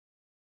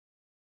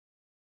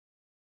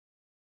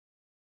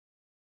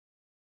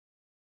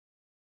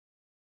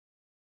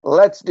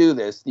Let's do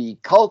this. The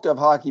Cult of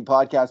Hockey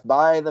podcast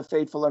by the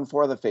faithful and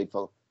for the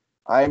faithful.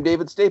 I'm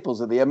David Staples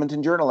of the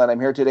Edmonton Journal, and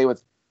I'm here today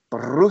with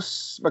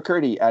Bruce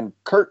McCurdy and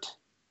Kurt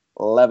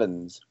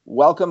Levens.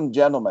 Welcome,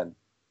 gentlemen.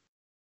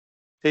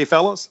 Hey,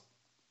 fellas.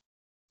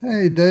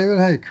 Hey, David.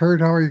 Hey, Kurt.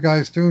 How are you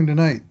guys doing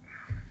tonight?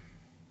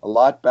 A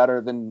lot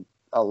better than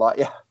a lot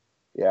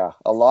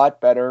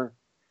better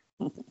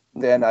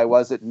than I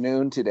was at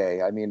noon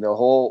today. I mean,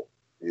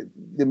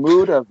 the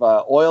mood of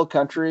oil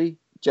country,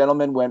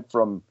 gentlemen, went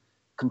from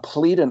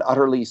complete and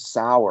utterly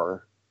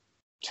sour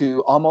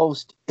to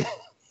almost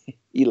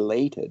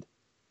elated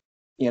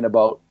in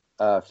about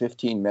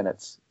 15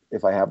 minutes,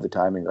 if I have the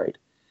timing right.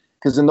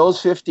 Because in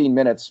those 15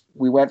 minutes,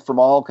 we went from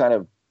all kind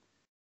of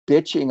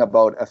bitching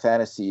about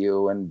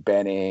Athanasiou and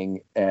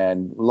Benning,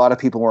 and a lot of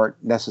people weren't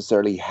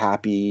necessarily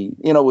happy.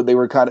 You know, they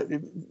were kind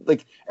of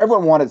like,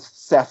 everyone wanted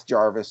Seth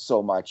Jarvis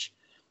so much.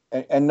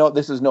 And no,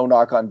 this is no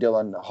knock on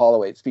Dylan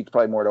Holloway. It speaks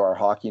probably more to our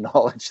hockey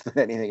knowledge than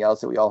anything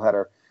else, that we all had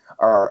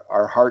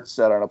our hearts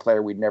set on a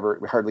player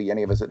hardly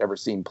any of us had ever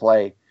seen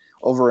play,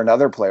 over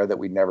another player that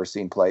we'd never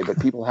seen play. But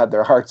people had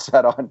their hearts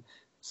set on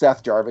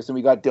Seth Jarvis, and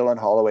we got Dylan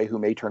Holloway, who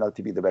may turn out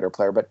to be the better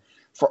player. But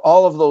for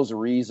all of those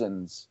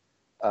reasons,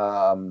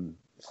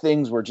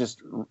 things were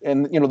just,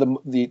 and you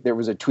know, there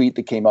was a tweet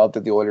that came out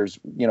that the Oilers,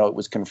 you know, it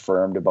was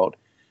confirmed about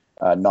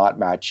not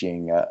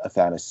matching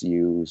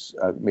Athanasiou's,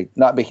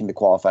 not making the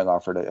qualifying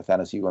offer to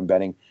Athanasiou and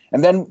Benning.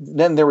 And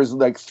then there was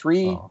like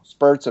three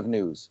spurts of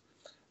news.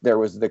 There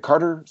was the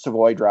Carter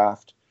Savoy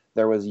draft.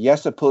 There was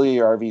Jesse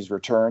Puljujärvi's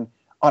return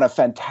on a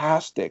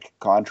fantastic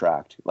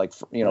contract, like,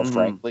 you know,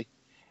 frankly.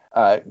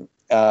 And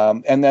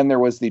then there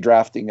was the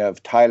drafting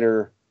of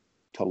Tyler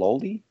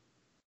Tullio.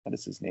 What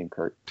is his name,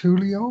 Kurt?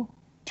 Tullio.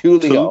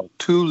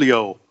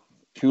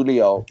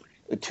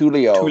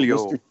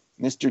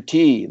 Mr.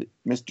 T,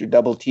 Mr.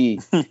 Double T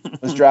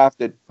was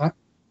drafted.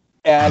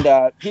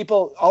 And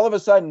people, all of a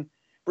sudden,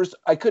 Bruce,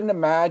 I couldn't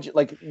imagine,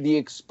 like, the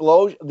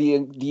explosion,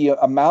 the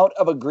amount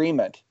of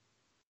agreement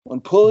when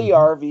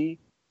Puljujärvi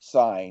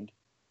signed.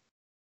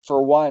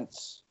 For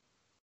once,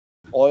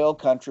 oil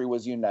country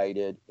was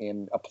united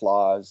in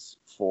applause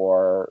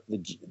for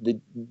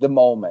the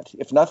moment.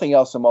 If nothing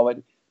else, a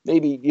moment.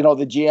 Maybe, you know,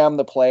 the GM,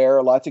 the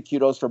player, lots of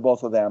kudos for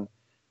both of them.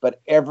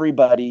 But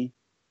everybody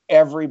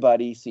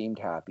seemed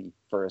happy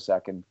for a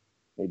second.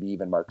 Maybe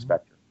even Mark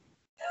Spector.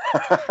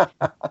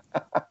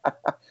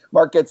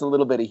 Mark gets a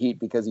little bit of heat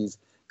because he's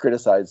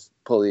criticized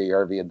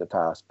Puljujärvi in the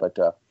past, but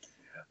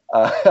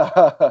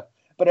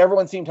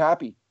everyone seemed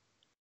happy.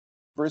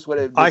 Bruce,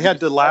 I had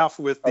to laugh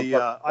with the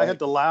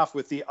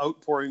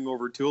outpouring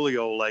over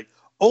Tullio. Like,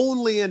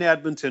 only in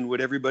Edmonton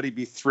would everybody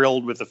be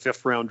thrilled with a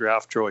 5th round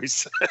draft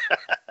choice.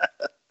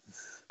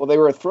 Well, they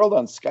were thrilled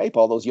on Skype,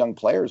 all those young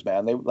players,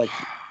 man. They like,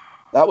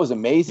 that was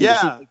amazing.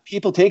 Yeah. See,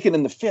 people taken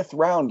in the 5th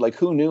round. Like,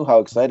 who knew how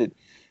excited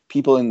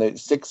people in the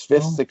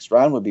 6th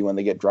round would be when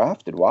they get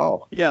drafted?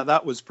 Wow. Yeah,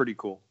 that was pretty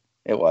cool.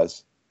 It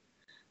was.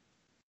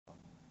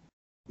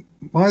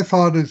 My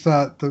thought is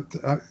that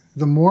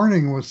the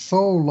morning was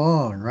so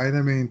long, right?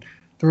 I mean,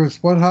 there was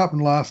what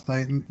happened last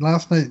night. And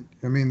last night,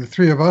 I mean, the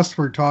three of us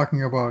were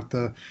talking about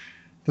the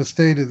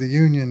State of the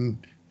Union,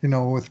 you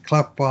know, with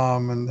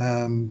Klefbom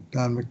and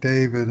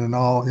McDavid and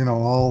all, you know,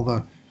 all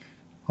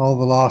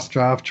the lost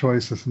draft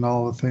choices and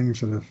all the things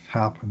that have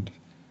happened.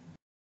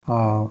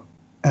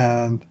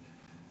 And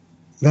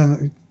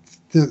then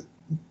the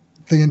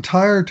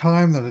entire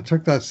time that it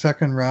took that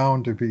second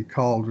round to be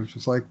called, which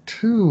was like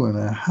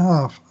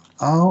 2.5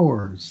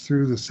 hours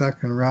through the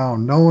second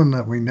round, knowing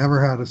that we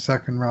never had a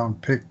second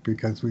round pick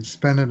because we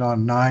spent it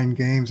on 9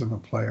 games of a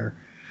player.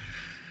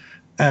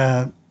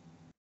 And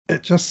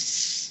it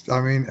just, I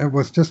mean, it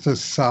was just a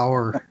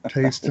sour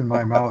taste in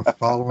my mouth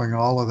following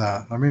all of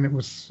that. I mean, it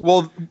was,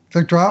 well,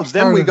 the draft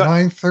started at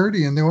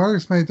 9:30 and the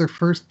Oilers made their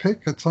first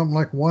pick at something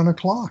like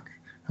 1:00.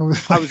 I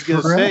was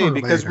going to say,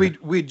 because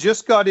we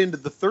just got into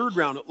the 3rd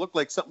round. It looked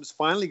like something's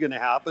finally going to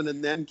happen,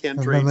 and then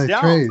Ken trades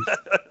down.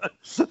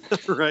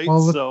 Right?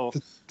 Well,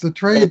 the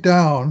trade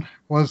down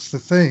was the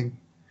thing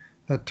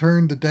that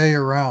turned the day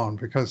around,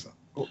 because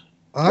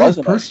I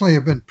personally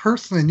have been,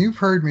 and you've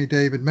heard me,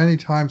 David, many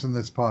times in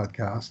this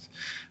podcast,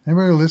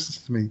 anybody who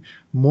listens to me,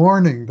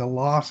 mourning the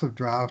loss of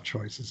draft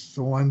choices,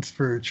 the ones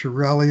for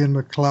Chiarelli and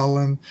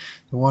McClellan,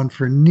 the one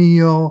for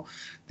Neal,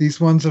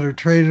 these ones that are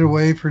traded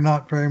away for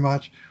not very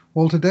much.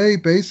 Well, today,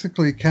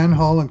 basically, Ken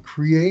Holland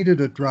created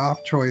a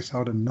draft choice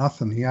out of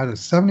nothing. He had a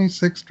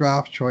 76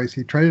 draft choice.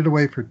 He traded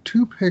away for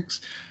 2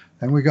 picks,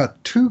 and we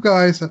got 2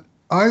 guys that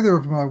either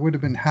of them I would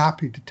have been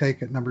happy to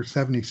take at number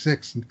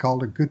 76 and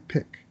called a good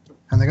pick.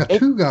 And they got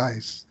 2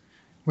 guys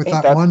with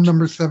that one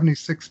number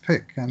 76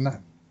 pick. And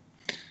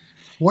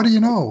what do you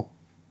know?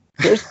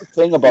 Here's the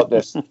thing about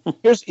this.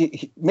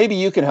 Maybe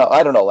you can help.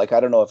 I don't know. Like, I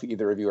don't know if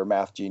either of you are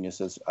math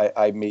geniuses.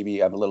 I'm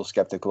a little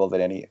skeptical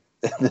that any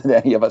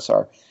of us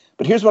are.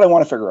 But here's what I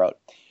want to figure out.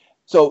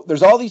 So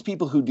there's all these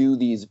people who do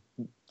these,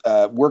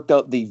 worked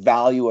out the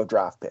value of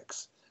draft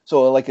picks.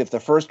 So like if the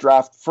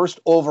first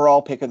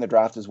overall pick in the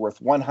draft is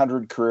worth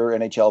 100 career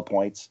NHL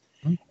points,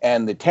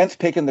 and the 10th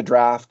pick in the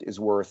draft is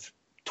worth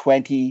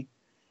 20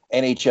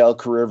 NHL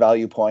career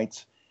value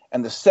points,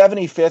 and the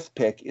 75th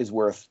pick is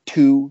worth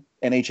 2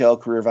 NHL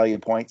career value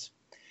points.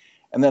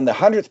 And then the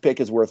 100th pick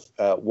is worth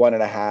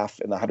 1.5,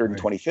 and the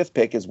 125th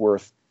pick is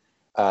worth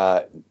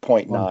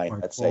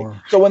 0.9, let's say.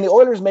 So when the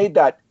Oilers made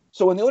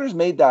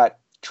that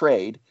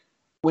trade,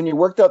 when you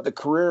worked out the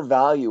career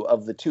value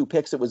of the two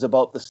picks, it was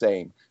about the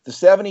same. The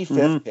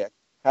 75th pick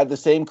had the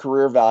same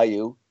career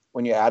value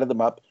when you added them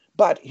up.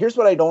 But here's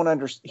what I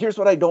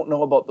don't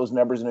know about those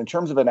numbers. And in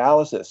terms of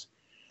analysis,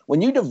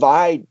 when you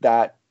divide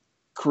that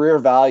career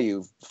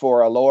value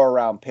for a lower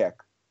round pick,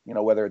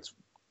 whether it's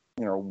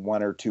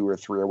 1 or 2 or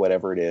 3 or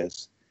whatever it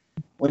is,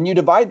 when you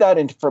divide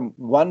that from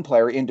one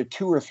player into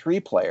 2 or 3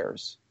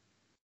 players,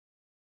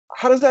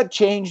 how does that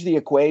change the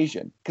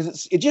equation?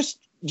 Because it just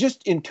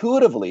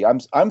intuitively,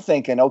 I'm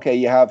thinking, okay,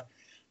 you have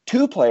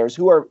 2 players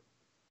who are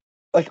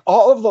like,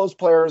 all of those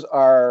players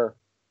are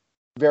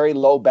very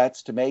low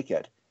bets to make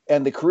it,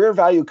 and the career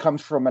value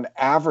comes from an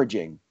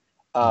averaging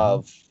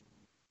of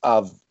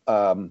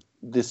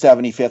the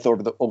 75th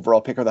over the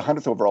overall pick or the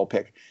 100th overall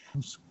pick.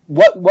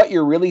 What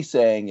you're really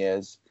saying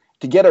is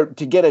to get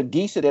a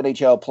decent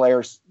NHL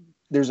player,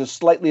 there's a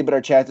slightly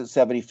better chance at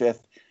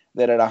 75th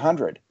than at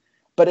 100.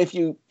 But if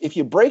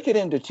you break it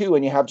into 2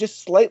 and you have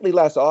just slightly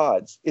less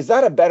odds, is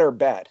that a better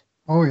bet?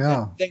 Oh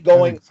yeah. Than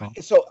going.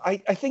 So I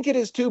think it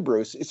is too,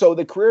 Bruce. So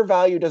the career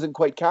value doesn't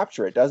quite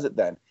capture it, does it?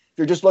 Then if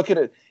you're just looking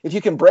at, if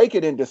you can break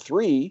it into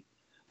 3,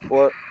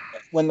 or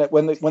when the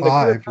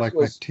 5, like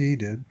T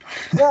did.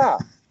 Yeah.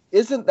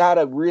 Isn't that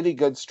a really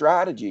good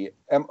strategy?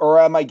 Or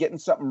am I getting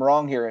something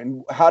wrong here?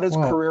 And how does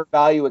career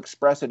value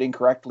express it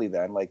incorrectly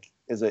then, like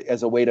as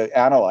a way to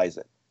analyze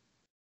it?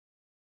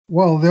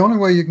 Well, the only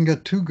way you can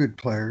get 2 good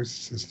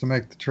players is to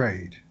make the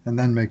trade and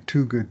then make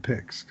 2 good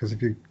picks. Because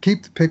if you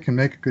keep the pick and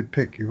make a good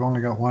pick, you've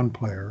only got 1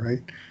 player,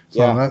 right?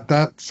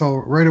 So so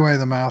right away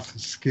the math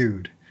is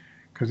skewed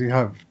because you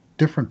have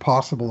different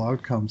possible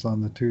outcomes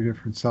on the 2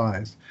 different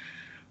sides.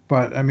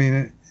 But I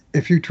mean,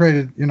 if you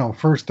traded,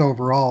 first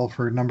overall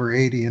for number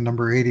 80 and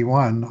number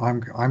 81,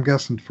 I'm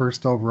guessing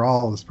first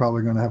overall is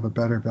probably going to have a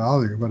better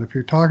value. But if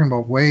you're talking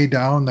about way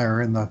down there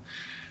in the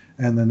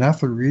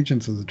nether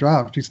regions of the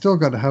draft, you still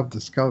got to have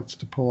the scouts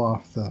to pull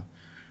off the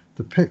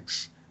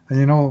picks.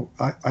 And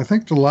I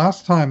think the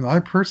last time I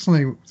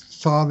personally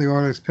saw the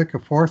Oilers pick a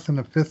 4th and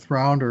a 5th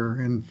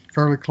rounder in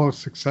fairly close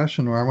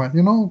succession, where I went,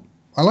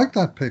 I like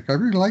that pick. I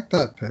really like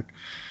that pick.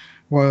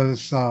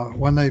 Was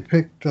when they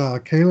picked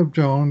Caleb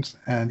Jones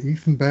and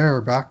Ethan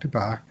Bear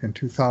back-to-back in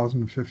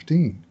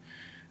 2015.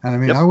 And I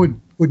mean, I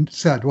wouldn't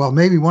said, well,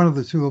 maybe one of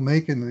the 2 will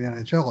make it in the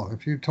NHL.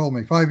 If you told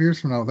me 5 years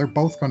from now they're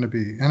both going to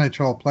be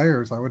NHL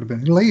players, I would have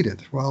been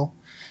elated. Well,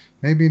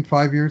 maybe in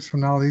 5 years from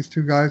now these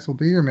 2 guys will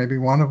be, or maybe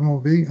one of them will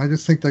be. I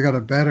just think they got a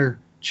better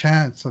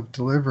chance of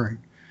delivering.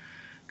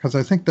 Because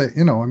I think that,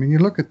 you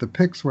look at the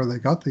picks where they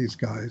got these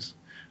guys,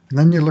 and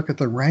then you look at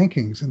the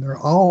rankings, and they're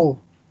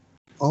all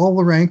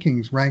the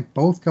rankings rank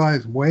both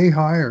guys way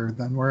higher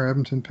than where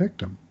Edmonton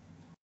picked them.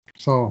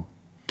 So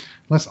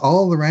unless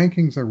all the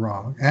rankings are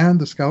wrong and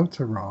the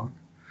scouts are wrong,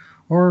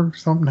 or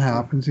something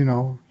happens,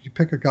 you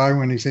pick a guy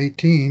when he's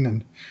 18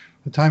 and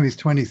the time he's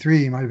 23,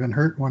 he might have been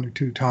hurt 1 or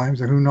 2 times,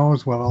 or who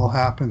knows what all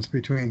happens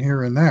between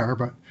here and there.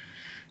 But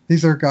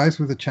these are guys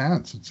with a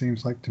chance, it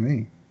seems like to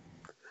me.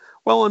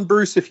 Well, and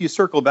Bruce, if you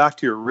circle back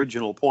to your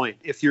original point,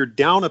 if you're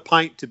down a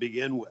pint to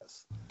begin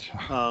with,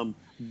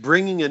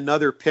 bringing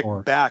another pick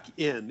back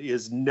in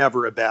is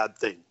never a bad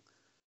thing,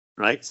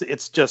 right?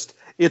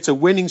 It's a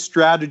winning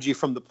strategy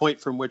from the point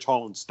from which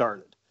Holland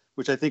started,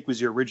 which I think was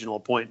your original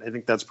point. I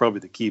think that's probably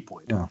the key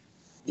point.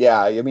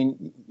 Yeah. I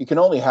mean, you can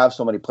only have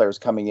so many players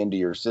coming into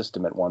your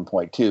system at one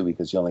point too,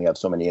 because you only have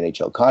so many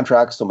NHL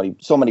contracts,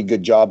 so many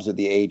good jobs at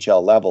the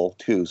AHL level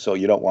too. So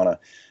you don't want to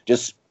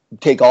just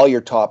take all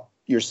your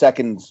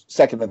second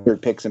and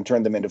third picks and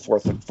turn them into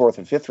fourth and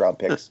 5th round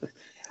picks.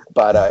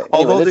 But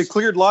although they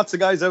cleared lots of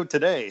guys out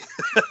today,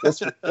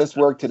 this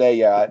work today,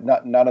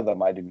 none of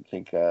them I didn't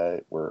think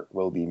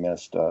will be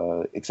missed,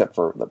 except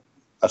for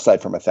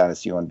aside from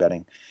Athanasiou and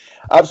Benning.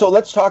 So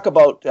let's talk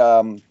about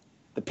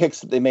the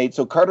picks that they made.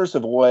 So Carter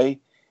Savoie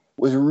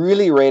was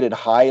really rated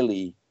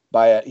highly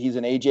he's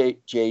an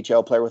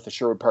AJHL player with the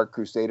Sherwood Park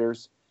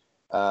Crusaders,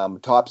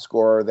 top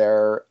scorer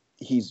there.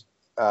 He's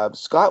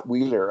Scott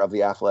Wheeler of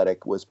The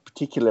Athletic was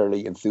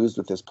particularly enthused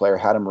with this player,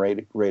 had him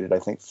rated I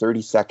think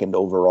 32nd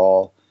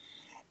overall,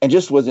 and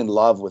just was in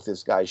love with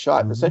this guy's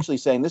shot, essentially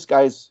saying this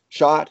guy's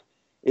shot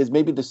is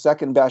maybe the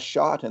second best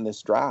shot in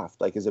this draft.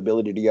 Like his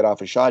ability to get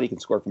off a shot, he can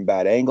score from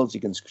bad angles, he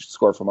can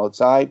score from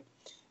outside.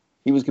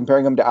 He was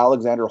comparing him to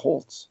Alexander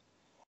Holtz.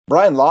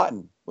 Brian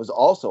Lawton was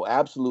also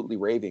absolutely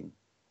raving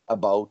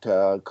about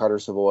Carter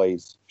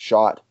Savoie's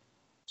shot.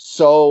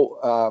 So,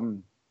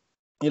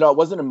 it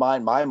wasn't in my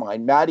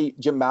mind.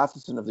 Jim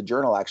Matheson of the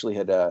Journal actually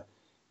had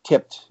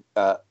tipped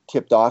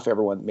off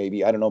everyone.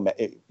 Maybe, I don't know,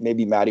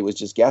 maybe Matty was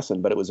just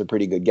guessing, but it was a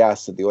pretty good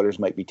guess that the Oilers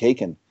might be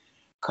taking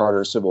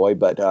Carter Savoie.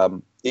 But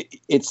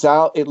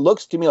it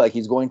looks to me like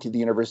he's going to the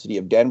University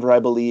of Denver, I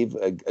believe,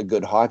 a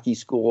good hockey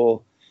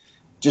school,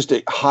 just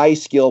a high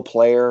skill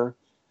player.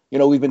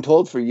 we've been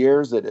told for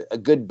years that a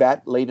good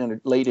bet late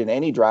in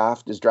any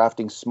draft is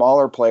drafting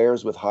smaller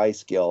players with high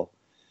skill,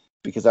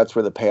 because that's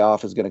where the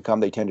payoff is going to come.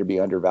 They tend to be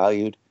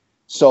undervalued.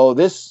 So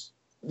this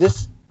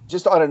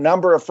just on a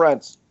number of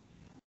fronts,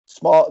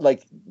 small,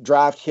 like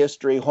draft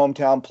history,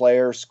 hometown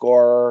player,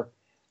 scorer,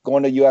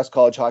 going to U.S.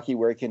 college hockey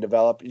where he can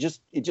develop. It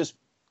just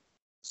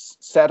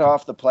set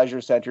off the pleasure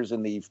centers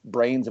in the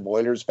brains of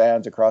Oilers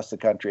fans across the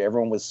country.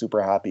 Everyone was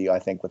super happy, I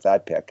think, with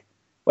that pick.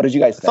 What did you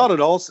guys think?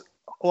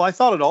 I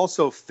thought it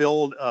also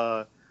filled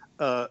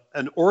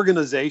an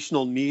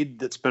organizational need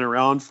that's been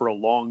around for a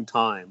long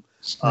time.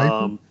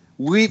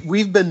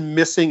 We've been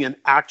missing an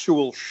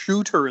actual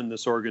shooter in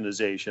this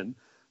organization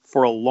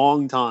for a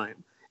long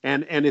time,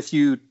 and if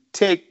you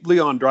take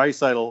Leon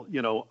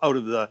Draisaitl,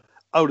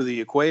 out of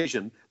the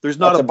equation, there's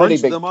not a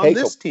bunch of them on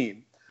this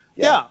team.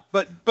 Yeah,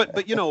 but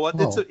you know what?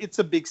 It's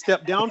a big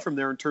step down from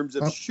there in terms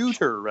of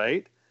shooter,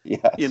 right?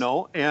 Yes.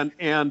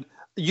 And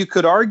you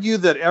could argue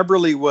that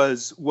Eberle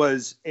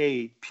was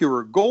a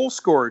pure goal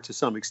scorer to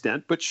some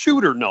extent, but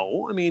shooter,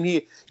 no. I mean,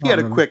 he had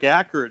a quick,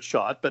 accurate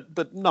shot,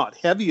 but not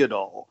heavy at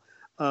all.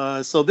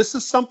 So this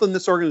is something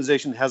this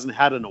organization hasn't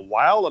had in a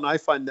while, and I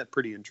find that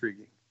pretty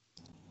intriguing.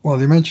 Well,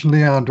 you mentioned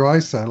Leon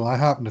Draisaitl. I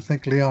happen to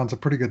think Leon's a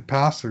pretty good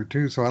passer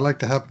too, so I like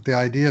to have the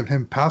idea of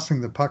him passing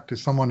the puck to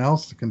someone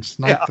else that can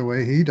snipe the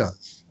way he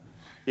does.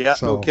 Yeah,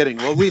 no kidding.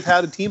 Well, we've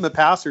had a team of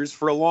passers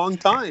for a long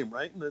time,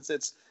 right? And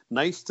it's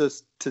nice to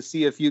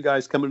see a few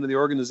guys come into the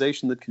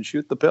organization that can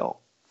shoot the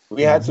pill.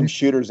 We had some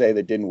shooters that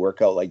didn't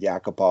work out, like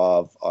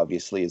Yakupov,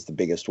 obviously, is the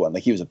biggest one.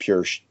 Like he was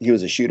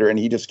a shooter, and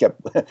he just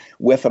kept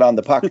whiffing on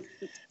the puck.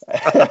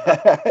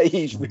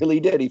 He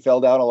really did. He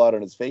fell down a lot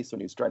on his face when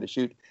he was trying to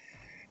shoot.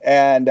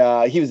 And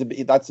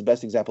that's the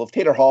best example. If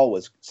Taylor Hall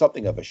was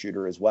something of a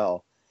shooter as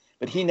well,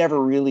 but he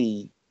never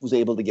really was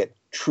able to get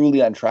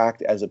truly on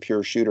track as a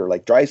pure shooter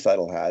like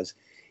Draisaitl has,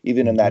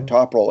 even in that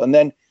top role. And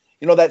then,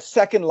 that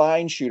second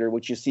line shooter,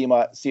 which you see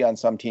on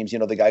some teams,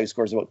 the guy who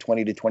scores about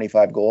 20 to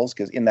 25 goals,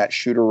 because in that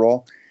shooter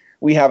role,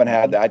 we haven't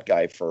had that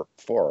guy for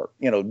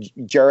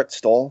Jarrett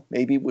Stoll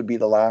maybe would be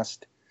the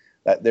last.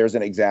 There's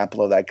an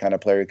example of that kind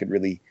of player who could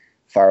really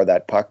fire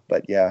that puck.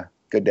 But yeah,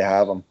 good to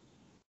have him.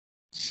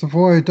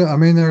 Savoy, I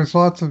mean, there's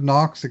lots of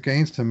knocks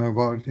against him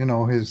about,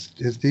 his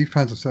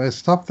defensive side. It's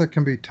stuff that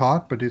can be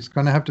taught, but it's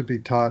going to have to be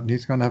taught, and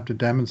he's going to have to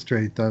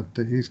demonstrate that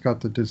he's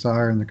got the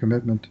desire and the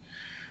commitment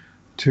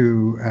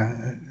to,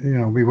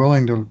 be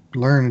willing to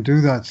learn and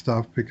do that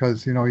stuff,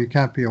 because, you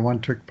can't be a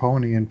one-trick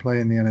pony and play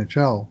in the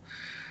NHL.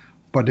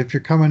 But if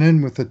you're coming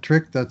in with a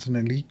trick that's an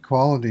elite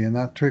quality, and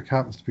that trick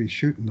happens to be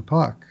shooting the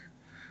puck,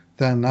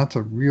 then that's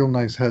a real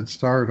nice head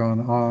start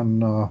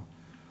on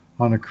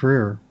a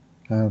career.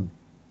 And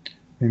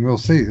I mean, we'll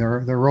see. They're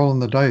rolling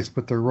the dice,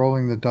 but they're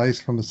rolling the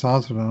dice from the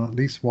sounds of it on at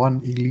least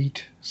one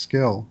elite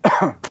skill.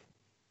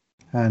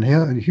 And he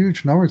had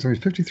huge numbers. I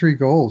mean, 53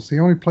 goals. He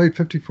only played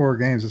 54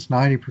 games. It's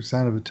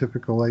 90% of a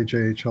typical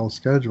AJHL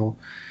schedule.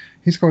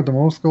 He scored the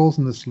most goals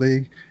in this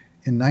league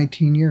in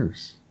 19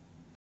 years.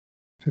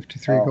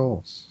 53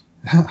 goals.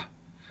 I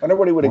wonder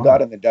what he would have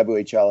got in the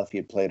WHL if he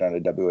had played on a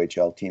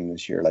WHL team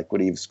this year. Like,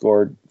 would he have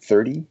scored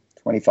 30,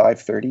 25,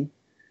 30?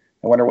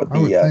 I wonder what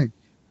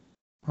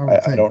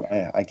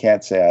I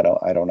can't say. I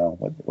don't know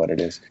what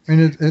it is. I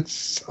mean,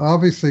 it's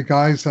obviously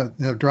guys that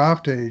have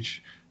draft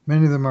age.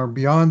 Many of them are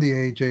beyond the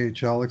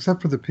AJHL,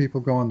 except for the people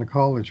going the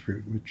college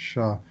route,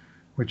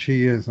 which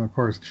he is. And of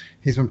course,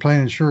 he's been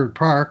playing in Sherwood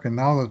Park, and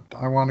now that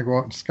I want to go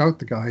out and scout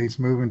the guy, he's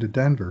moving to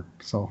Denver.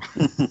 So,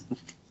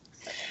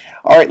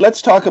 all right,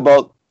 let's talk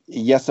about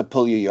Jesse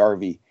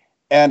Puljujärvi.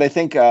 And I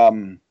think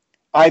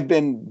I've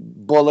been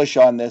bullish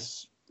on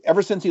this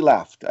ever since he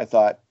left. I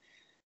thought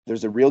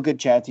there's a real good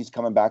chance he's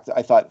coming back.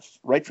 I thought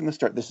right from the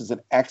start, this is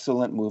an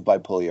excellent move by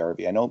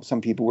Puljujärvi. I know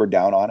some people were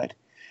down on it,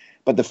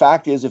 but the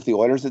fact is, if the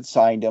Oilers had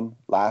signed him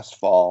last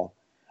fall,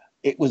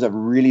 it was a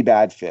really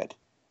bad fit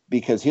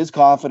because his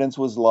confidence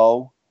was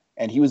low,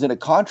 and he was in a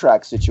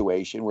contract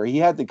situation where he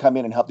had to come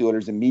in and help the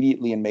Oilers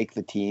immediately and make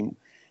the team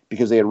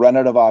because they had run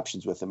out of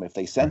options with him. If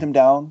they sent him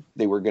down,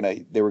 they were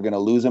gonna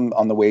lose him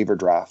on the waiver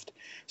draft.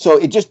 So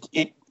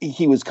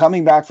he was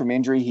coming back from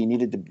injury. He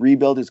needed to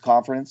rebuild his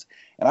confidence.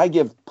 And I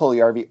give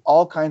Puljujärvi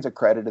all kinds of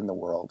credit in the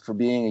world for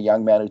being a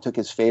young man who took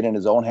his fate in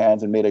his own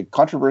hands and made a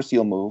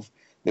controversial move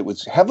that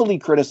was heavily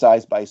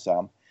criticized by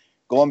some,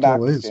 going back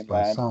to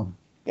Finland.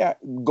 Yeah,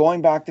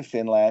 going back to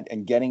Finland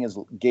and getting his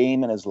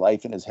game and his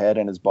life and his head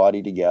and his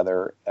body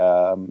together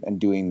and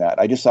doing that.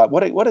 I just thought,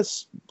 what a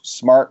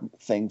smart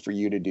thing for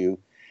you to do.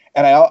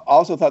 And I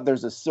also thought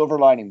there's a silver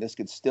lining. This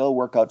could still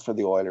work out for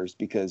the Oilers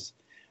because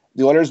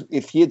the Oilers,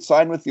 if he had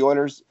signed with the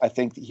Oilers, I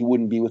think he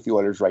wouldn't be with the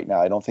Oilers right now.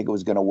 I don't think it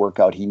was going to work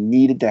out. He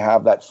needed to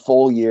have that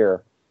full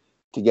year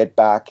to get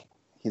back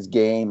his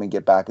game and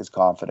get back his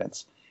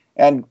confidence.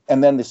 And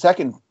then the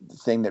second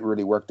thing that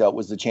really worked out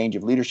was the change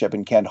of leadership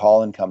and Ken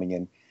Holland coming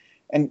in.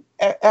 And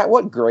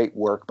what great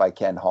work by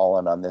Ken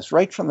Holland on this.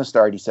 Right from the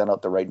start, he sent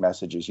out the right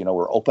messages.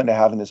 We're open to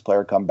having this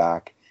player come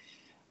back.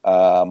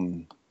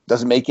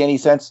 Doesn't make any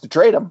sense to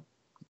trade him.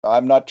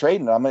 I'm not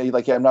trading. I'm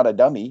not a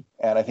dummy.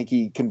 And I think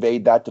he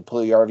conveyed that to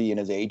Puljujarvi and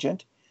his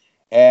agent.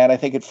 And I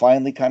think it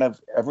finally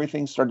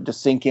everything started to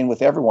sink in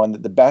with everyone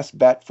that the best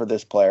bet for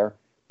this player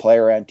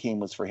and team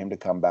was for him to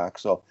come back.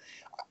 So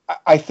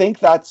I think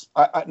that's,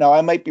 now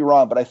I might be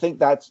wrong, but I think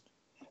that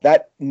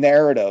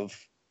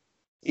narrative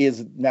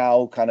is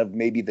now kind of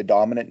maybe the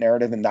dominant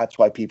narrative, and that's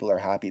why people are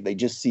happy. They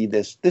just see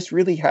this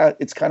really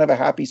it's kind of a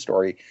happy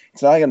story.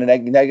 It's not a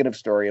negative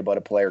story about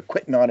a player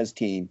quitting on his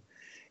team.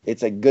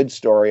 It's a good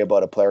story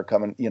about a player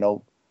coming,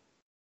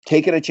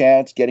 taking a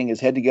chance, getting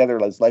his head together,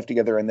 his life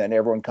together, and then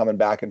everyone coming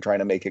back and trying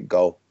to make it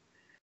go.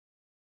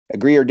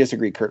 Agree or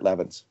disagree, Kurt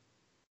Levens?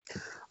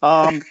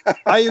 I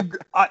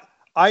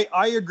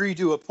agree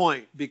to a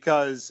point,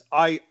 because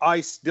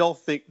I still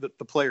think that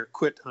the player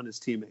quit on his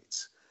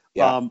teammates.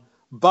 Yeah.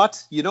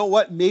 But you know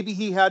what? Maybe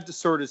he had to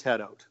sort his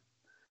head out.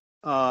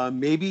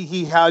 Maybe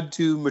he had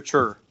to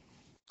mature.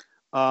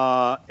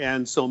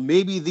 And so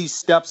maybe these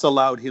steps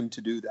allowed him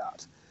to do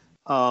that.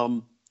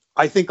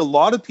 I think a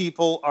lot of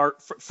people are,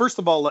 first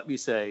of all, let me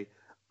say,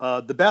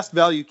 the best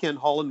value Ken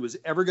Holland was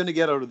ever going to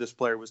get out of this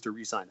player was to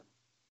re-sign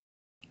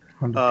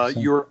him.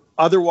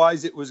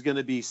 Otherwise it was going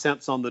to be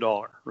cents on the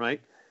dollar, right?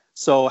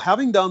 So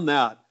having done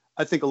that,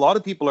 I think a lot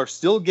of people are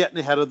still getting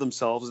ahead of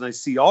themselves, and I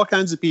see all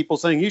kinds of people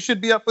saying he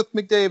should be up with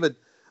McDavid.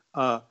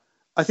 I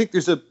think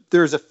there's a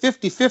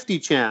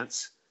 50-50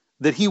 chance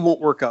that he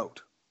won't work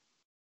out.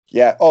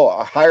 Yeah.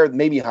 Oh,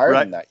 maybe higher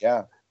than that.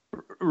 Yeah.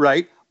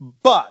 Right.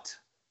 But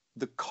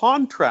the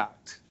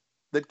contract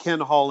that Ken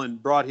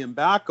Holland brought him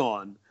back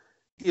on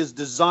is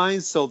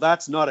designed so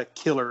that's not a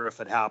killer if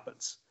it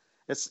happens.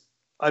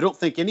 I don't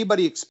think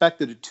anybody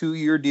expected a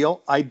 2-year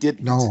deal. I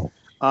didn't. No.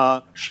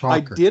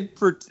 Shocker.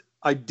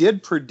 I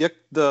did predict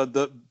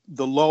the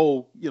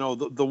low, the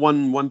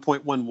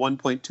 1.1,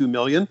 1.2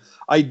 million.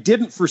 I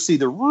didn't foresee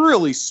the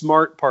really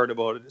smart part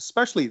about it,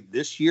 especially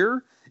this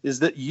year, is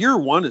that year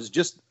one is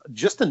just a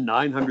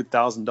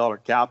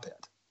 $900,000 cap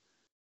hit.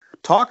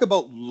 Talk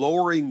about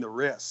lowering the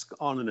risk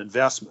on an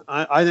investment.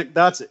 I think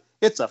that's it.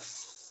 It's a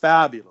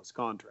fabulous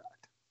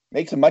contract.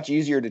 Makes it much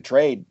easier to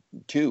trade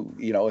too.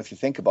 If you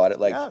think about it,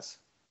 yes.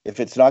 If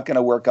it's not going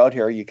to work out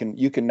here, you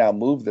can now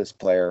move this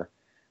player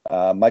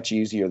much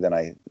easier than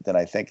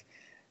I think.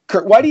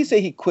 Kurt, why do you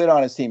say he quit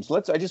on his team?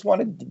 So I just want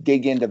to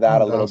dig into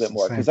that a little bit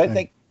more, because I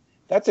think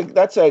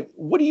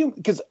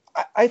because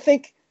I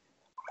think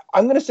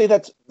I'm going to say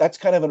that's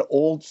kind of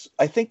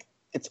I think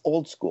it's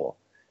old school.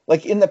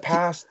 Like in the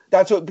past,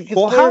 that's what, because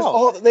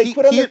players they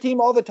quit on their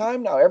team all the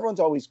time now. Everyone's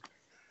always,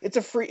 it's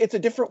a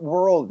different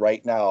world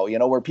right now,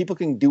 where people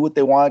can do what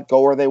they want,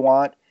 go where they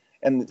want.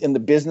 And the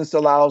business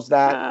allows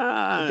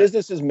that. The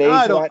business is made.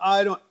 I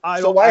don't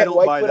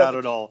buy that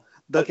at all.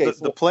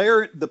 The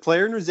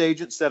player and his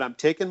agent said, "I'm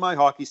taking my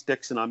hockey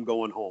sticks and I'm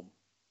going home."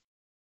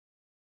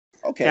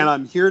 Okay. And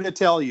I'm here to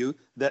tell you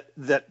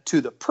that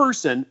to the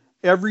person,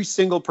 every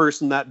single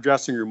person in that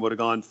dressing room would have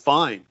gone,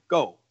 "Fine,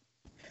 go."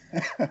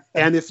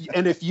 and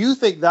if you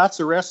think that's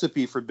a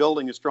recipe for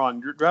building a strong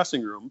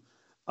dressing room,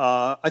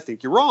 I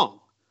think you're wrong.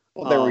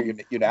 Well, they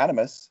were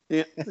unanimous.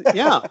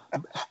 Yeah.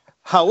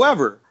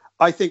 However,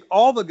 I think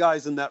all the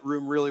guys in that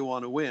room really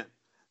want to win.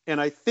 And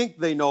I think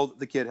they know that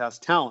the kid has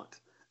talent.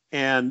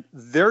 And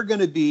they're going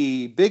to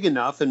be big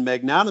enough and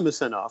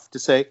magnanimous enough to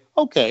say,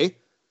 okay,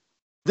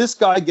 this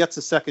guy gets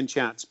a second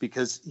chance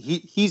because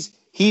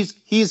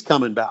he's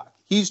coming back.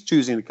 He's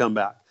choosing to come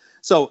back.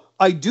 So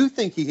I do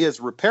think he has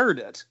repaired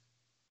it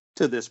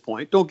to this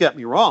point. Don't get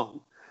me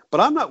wrong. But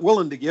I'm not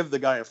willing to give the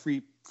guy a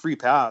free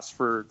pass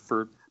for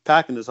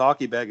packing his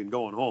hockey bag and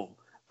going home.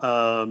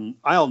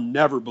 I'll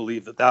never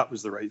believe that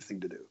was the right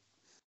thing to do.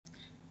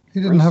 He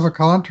didn't have a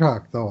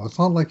contract, though. It's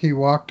not like he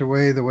walked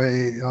away the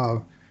way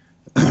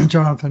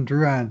Jonathan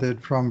Drouin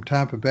did from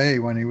Tampa Bay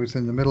when he was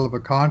in the middle of a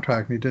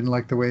contract and he didn't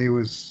like the way he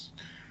was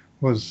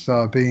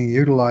being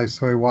utilized,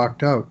 so he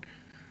walked out.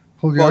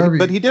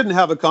 But he didn't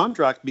have a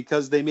contract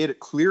because they made it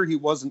clear he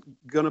wasn't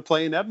going to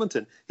play in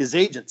Edmonton. His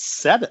agent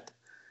said it.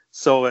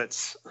 So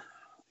it's,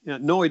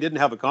 no, he didn't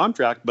have a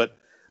contract, but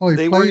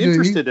they were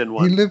interested in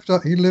one. He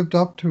lived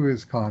up to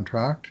his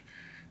contract.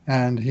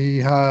 And he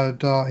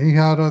had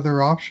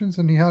other options,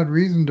 and he had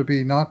reason to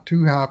be not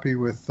too happy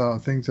with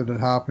things that had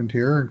happened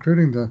here,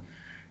 including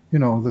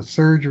the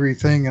surgery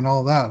thing and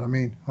all that. I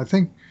mean, I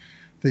think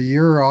the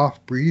year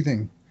off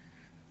breathing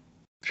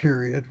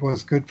period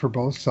was good for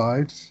both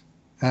sides.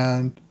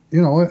 And,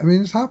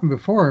 it's happened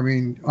before. I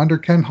mean, under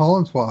Ken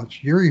Holland's watch,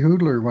 Yuri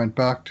Hudler went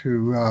back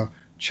to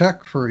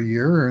Czech for a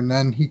year, and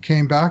then he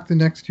came back the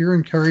next year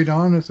and carried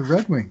on as a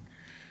Red Wing.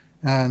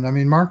 And, I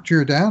mean, Mark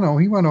Giordano,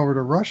 he went over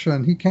to Russia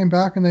and he came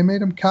back and they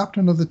made him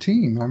captain of the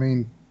team. I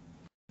mean,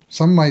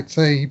 some might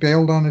say he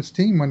bailed on his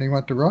team when he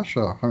went to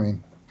Russia. I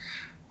mean,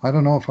 I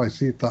don't know if I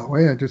see it that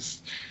way.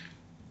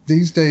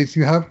 These days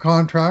you have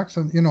contracts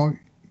and, you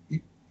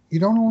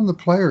don't own the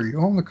player, you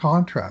own the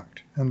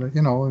contract. And,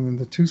 and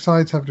the two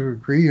sides have to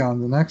agree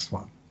on the next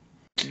one.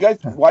 You guys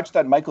watch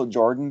that Michael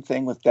Jordan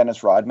thing with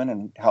Dennis Rodman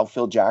and how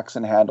Phil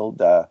Jackson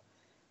handled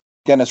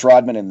Dennis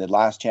Rodman in the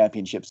last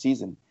championship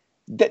season?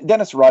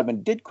 Dennis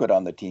Rodman did quit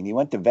on the team. He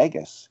went to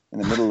Vegas in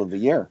the middle of the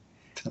year,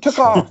 took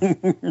off,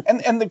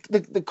 and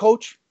the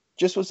coach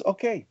just was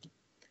okay.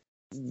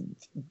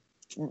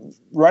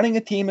 Running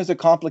a team is a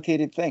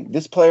complicated thing.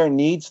 This player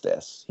needs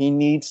this. He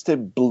needs to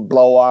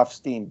blow off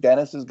steam.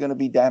 Dennis is going to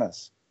be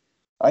Dennis.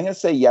 I'm going to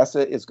say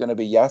Yessa is going to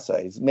be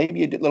Yessa. He's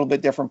maybe a little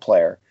bit different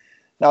player.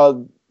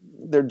 Now,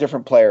 they're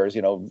different players.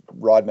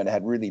 Rodman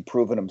had really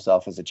proven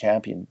himself as a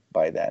champion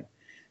by then.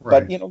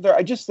 Right. But,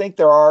 I just think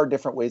there are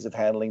different ways of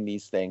handling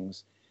these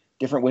things,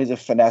 different ways of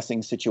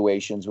finessing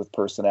situations with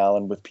personnel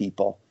and with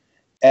people.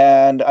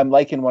 And I'm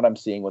liking what I'm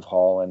seeing with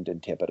Holland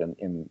and Tippett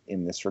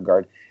in this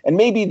regard. And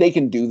maybe they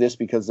can do this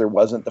because there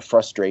wasn't the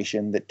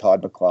frustration that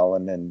Todd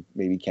McLellan and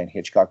maybe Ken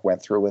Hitchcock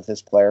went through with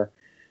this player,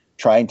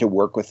 trying to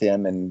work with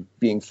him and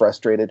being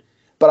frustrated.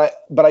 But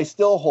I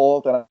still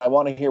hold, and I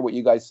want to hear what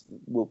you guys,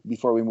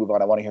 before we move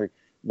on, I want to hear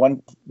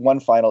one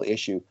final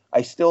issue.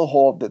 I still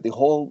hold that the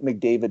whole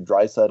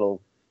McDavid-Draisaitl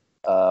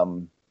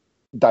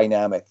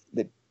dynamic,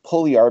 that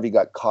Puljujarvi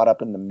got caught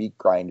up in the meat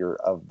grinder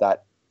of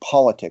that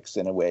politics,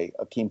 in a way,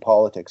 of team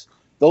politics.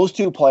 Those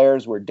two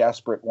players were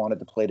desperate, wanted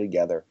to play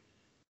together.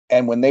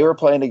 And when they were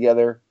playing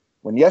together,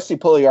 when Jesse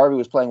Puljujarvi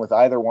was playing with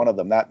either one of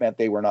them, that meant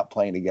they were not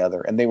playing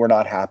together, and they were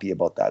not happy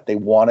about that. They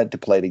wanted to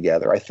play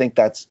together. I think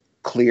that's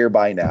clear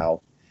by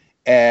now.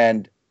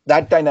 And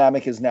that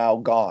dynamic is now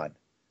gone,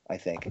 I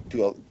think,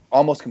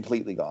 almost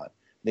completely gone.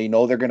 They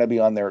know they're going to be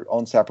on their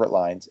own separate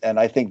lines. And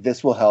I think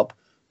this will help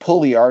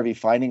Puljujarvi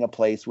finding a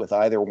place with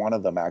either one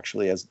of them,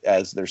 actually,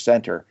 as their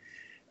center,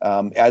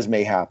 as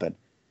may happen.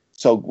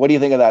 So what do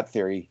you think of that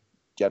theory,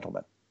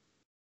 gentlemen?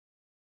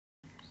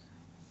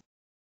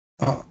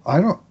 I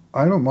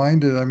don't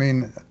mind it. I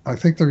mean, I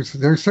think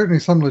there's certainly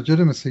some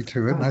legitimacy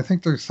to it, and I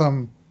think there's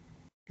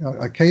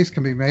a case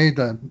can be made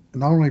that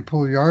not only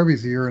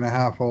Puljujarvi's a year and a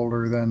half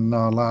older than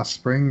last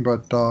spring,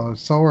 but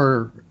so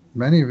are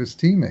many of his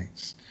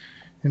teammates.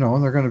 And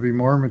they're going to be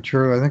more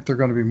mature. I think they're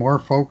going to be more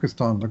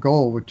focused on the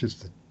goal, which is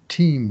the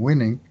team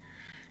winning,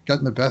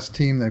 getting the best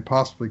team they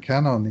possibly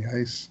can on the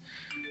ice.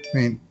 I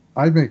mean,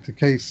 I'd make the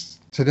case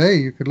today.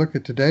 You could look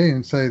at today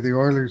and say the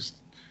Oilers,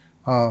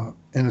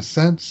 in a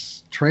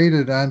sense,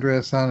 traded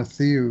Andreas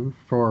Athanasiou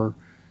for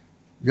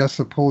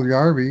Jesse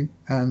Puljujarvi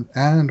and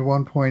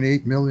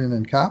 $1.8 million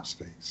in cap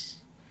space.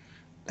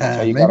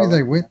 And maybe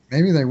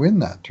they win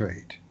that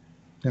trade.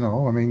 I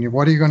mean,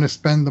 what are you going to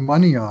spend the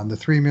money on? The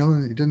 $3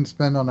 million you didn't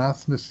spend on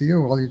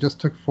Athanasiou? Well, you just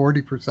took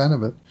 40%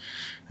 of it,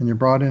 and you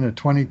brought in a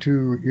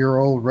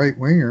 22-year-old right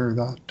winger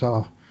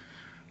that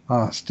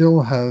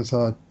still has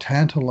a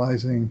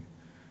tantalizing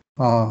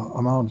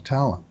amount of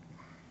talent.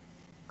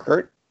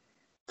 Kurt?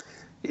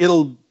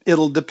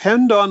 It'll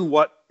depend on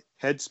what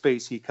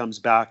headspace he comes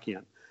back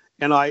in.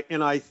 And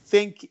I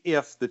think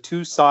if the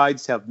two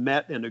sides have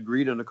met and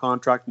agreed on a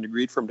contract and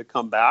agreed for him to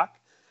come back,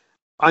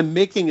 I'm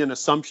making an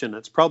assumption,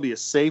 it's probably a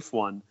safe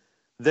one,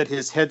 that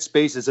his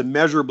headspace is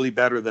immeasurably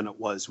better than it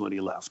was when he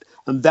left.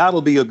 And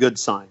that'll be a good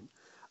sign.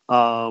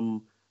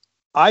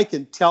 I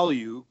can tell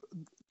you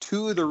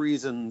two of the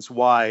reasons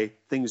why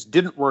things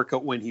didn't work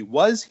out when he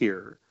was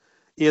here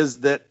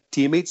is that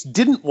teammates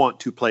didn't want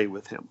to play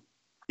with him.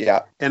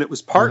 Yeah. And it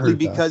was partly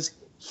because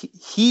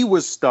he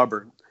was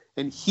stubborn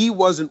and he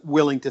wasn't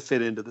willing to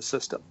fit into the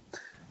system.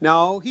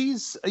 Now,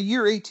 he's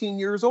 18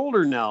 years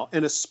older now.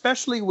 And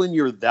especially when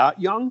you're that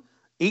young,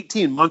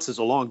 18 months is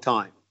a long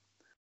time.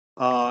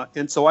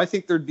 And so I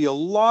think there'd be a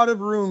lot of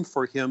room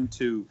for him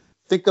to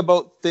think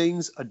about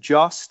things,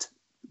 adjust,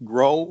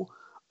 grow.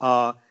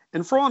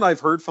 And from what I've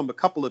heard from a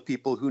couple of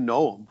people who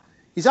know him,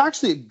 he's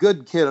actually a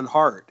good kid at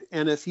heart.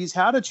 And if he's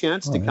had a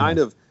chance to kind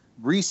of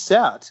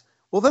reset,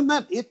 well, then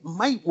it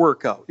might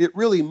work out. It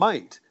really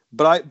might.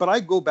 But I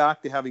go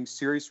back to having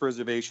serious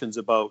reservations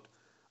about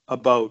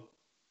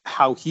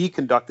how he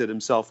conducted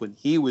himself when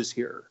he was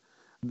here.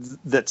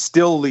 That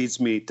still leads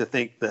me to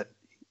think that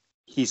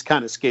he's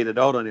kind of skated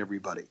out on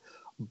everybody.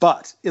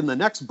 But in the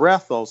next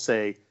breath, I'll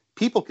say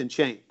people can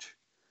change.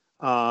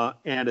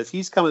 And if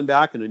he's coming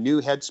back in a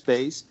new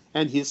headspace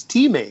and his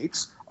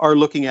teammates are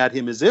looking at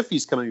him as if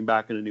he's coming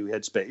back in a new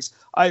headspace,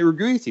 I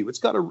agree with you. It's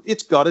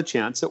got a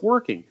chance at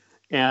working.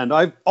 And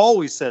I've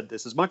always said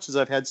this, as much as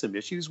I've had some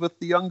issues with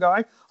the young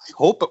guy, I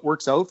hope it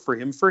works out for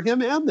him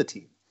and the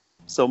team.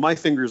 So my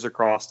fingers are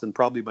crossed and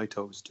probably my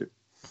toes too.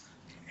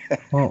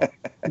 Well,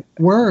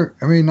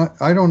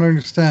 I don't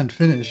understand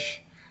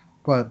Finnish,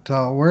 but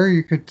where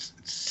you could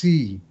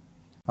see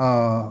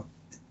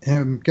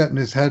him getting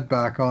his head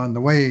back on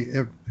the way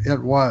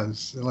it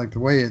was, like the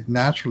way it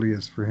naturally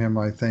is for him,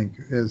 I think,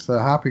 is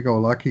the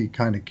happy-go-lucky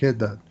kind of kid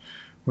that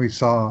we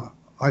saw.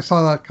 I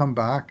saw that come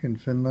back in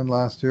Finland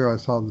last year. I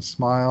saw the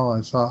smile.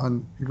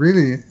 And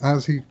really,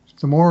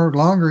 the more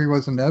longer he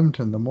was in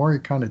Edmonton, the more he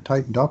kind of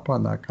tightened up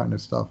on that kind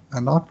of stuff,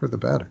 and not for the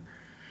better.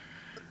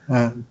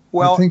 And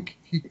I think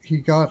he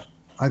got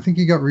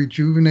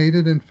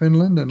rejuvenated in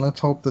Finland, and let's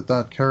hope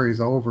that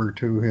carries over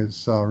to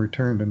his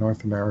return to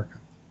North America.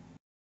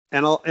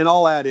 And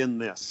I'll add in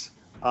this: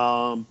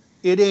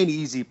 it ain't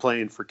easy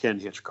playing for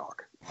Ken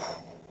Hitchcock,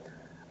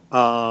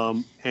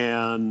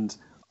 and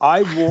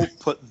I won't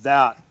put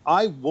that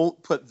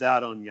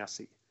on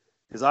Yessi,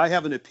 because I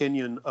have an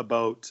opinion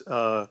about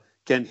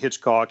Ken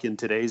Hitchcock in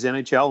today's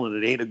NHL,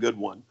 and it ain't a good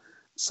one.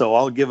 So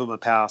I'll give him a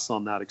pass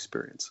on that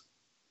experience.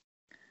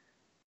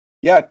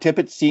 Yeah,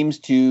 Tippett seems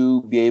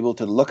to be able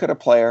to look at a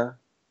player,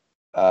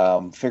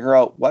 figure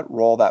out what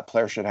role that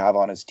player should have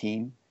on his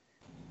team,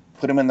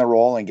 put him in the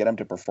role, and get him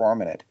to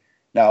perform in it.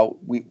 Now,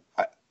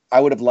 I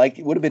would have liked,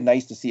 it would have been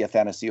nice to see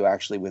Athanasiou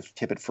actually with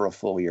Tippett for a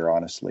full year,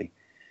 honestly,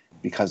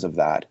 because of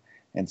that.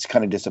 And it's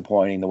kind of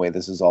disappointing the way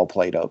this is all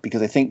played out,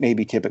 because I think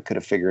maybe Tippett could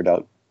have figured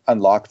out,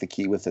 unlock the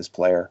key with this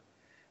player.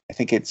 I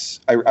think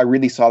I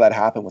really saw that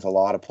happen with a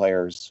lot of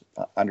players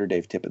under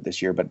Dave Tippett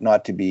this year, but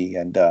not to be.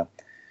 And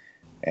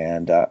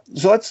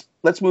so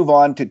let's move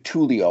on to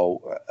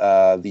Tullio,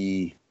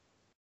 the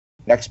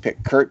next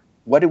pick. Kurt,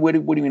 what do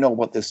we know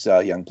about this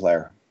young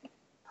player?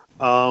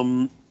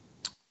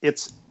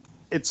 It's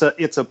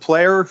a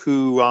player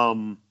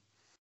who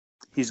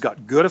he's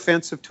got good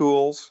offensive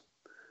tools.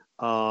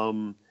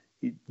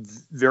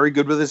 He's very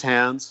good with his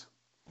hands.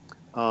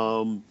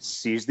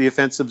 Sees the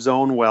offensive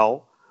zone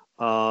well.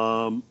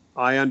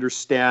 I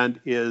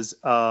understand is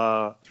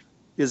an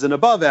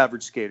above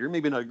average skater,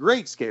 maybe not a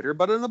great skater,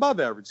 but an above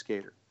average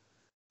skater.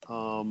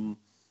 And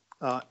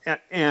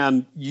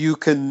you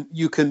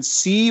can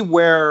see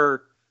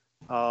where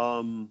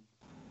the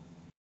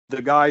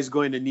guy's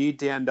going to need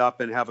to end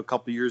up and have a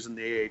couple of years in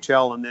the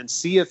AHL, and then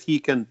see if he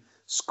can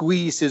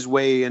squeeze his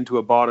way into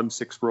a bottom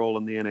six role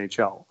in the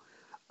NHL.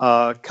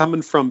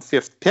 Coming from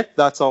fifth pick,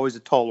 that's always a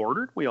tall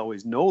order. We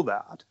always know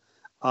that.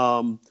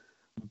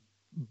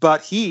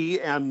 But he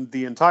and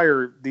the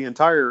entire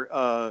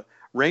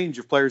range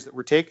of players that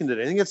were taken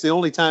today, I think it's the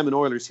only time in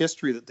Oilers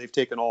history that they've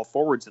taken all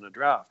forwards in a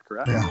draft,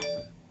 correct?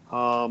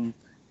 Yeah.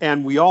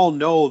 And we all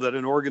know that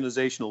an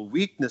organizational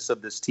weakness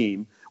of this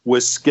team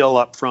was skill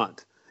up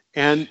front.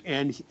 And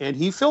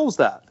he fills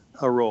that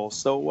role.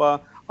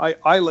 So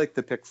I like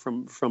the pick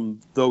from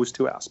those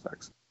two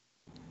aspects.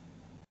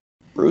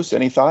 Bruce,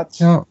 any thoughts?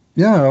 Yeah.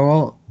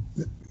 Well,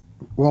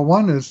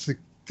 one is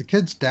the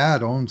kid's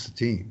dad owns the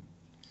team.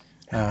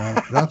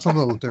 That's a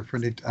little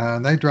different.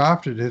 And they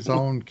drafted his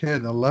own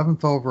kid,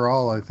 11th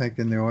overall, I think,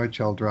 in the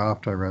OHL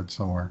draft. I read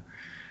somewhere.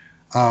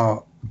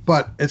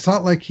 But it's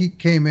not like he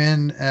came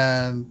in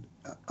and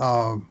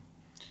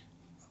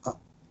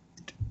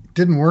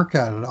didn't work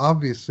at it.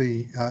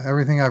 Obviously,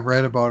 everything I've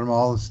read about him,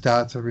 all the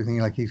stats, everything,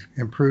 like he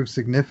improved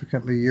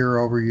significantly year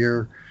over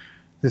year.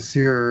 This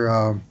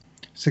year,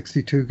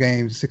 62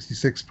 games,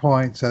 66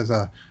 points as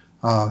a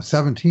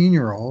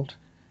 17-year-old.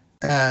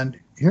 And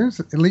here's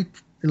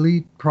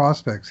elite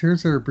prospects.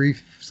 Here's their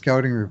brief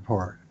scouting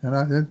report.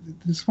 And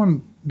this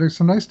one, there's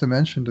some nice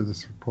dimension to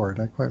this report.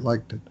 I quite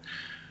liked it.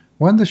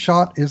 When the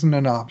shot isn't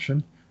an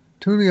option,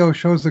 Tullio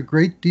shows a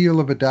great deal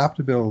of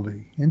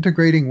adaptability,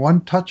 integrating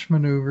one-touch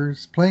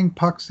maneuvers, playing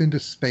pucks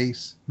into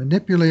space,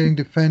 manipulating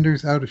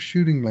defenders out of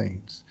shooting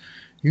lanes.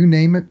 You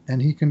name it,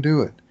 and he can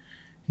do it.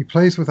 He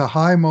plays with a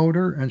high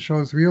motor and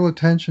shows real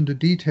attention to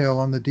detail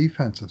on the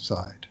defensive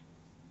side.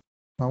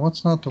 Now,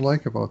 what's not to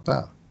like about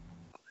that?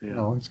 Yeah. You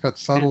know, he's got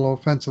subtle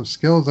offensive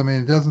skills. I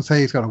mean, it doesn't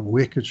say he's got a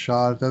wicked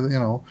shot,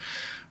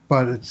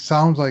 but it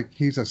sounds like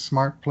he's a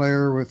smart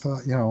player with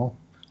a,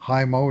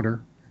 high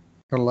motor.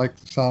 Gotta like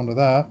the sound of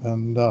that.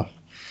 And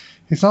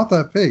he's not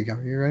that big. I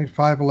mean, you're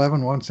 5'11",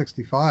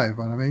 165.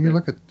 But I mean, you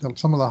look at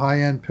some of the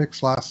high-end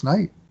picks last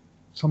night.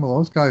 Some of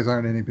those guys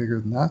aren't any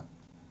bigger than that.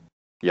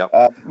 Yep.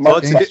 Well,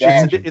 it's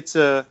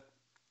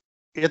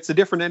a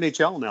different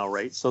NHL now,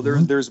 right? So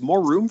there's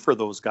more room for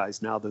those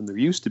guys now than there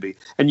used to be.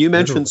 And you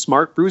mentioned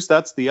Smart, Bruce.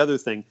 That's the other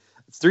thing.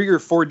 3 or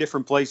 4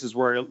 different places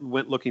where I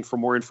went looking for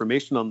more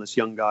information on this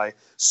young guy.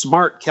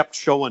 Smart kept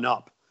showing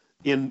up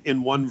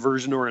in one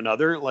version or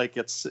another. Like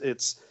it's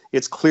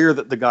clear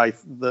that the guy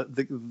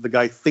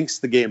thinks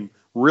the game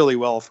really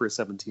well for a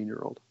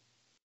 17-year-old.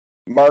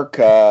 Mark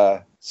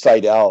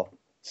Seidel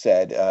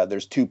said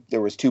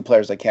there was 2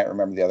 players. I can't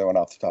remember the other one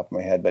off the top of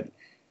my head, but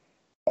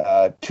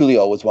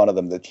Tullio was one of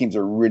them. The teams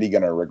are really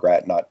going to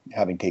regret not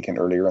having taken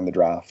earlier in the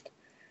draft.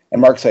 And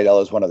Mark Seidel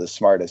is one of the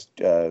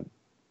smartest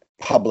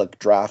public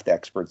draft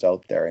experts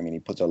out there. I mean, he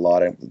puts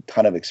a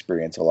ton of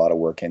experience, a lot of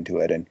work into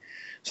it, and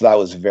so that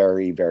was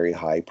very, very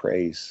high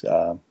praise.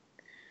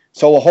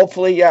 So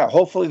hopefully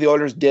the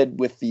Oilers did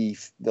with the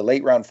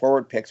late round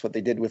forward picks what they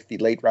did with the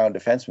late round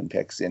defenseman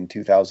picks in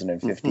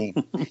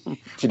 2015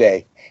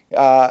 today.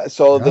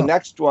 The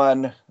next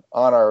one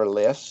on our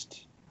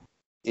list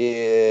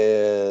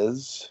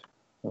is,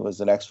 what was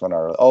the next one?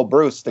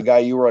 Bruce, the guy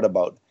you wrote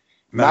about.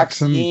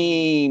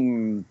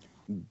 Maxim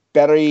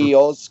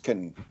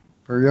Berezovskin.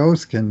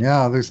 Berezovskin,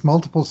 yeah. There's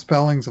multiple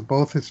spellings of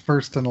both his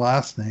first and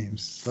last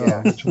names,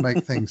 which will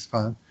make things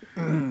fun.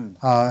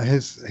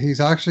 He's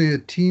actually a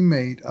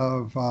teammate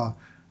of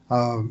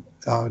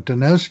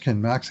Daneshkin,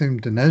 Maxim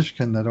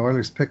Daneshkin, that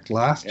Oilers picked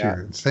last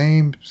year.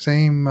 Same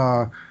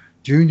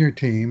junior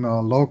team,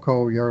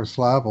 Loko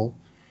Yaroslavl,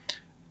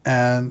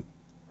 and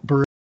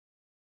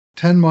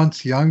 10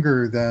 months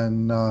younger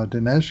than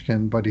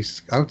Daneshkin, but he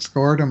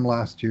outscored him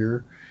last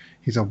year.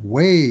 He's a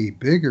way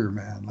bigger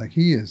man. Like,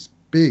 he is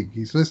big.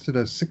 He's listed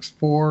as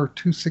 6'4",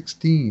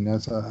 216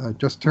 as a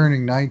just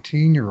turning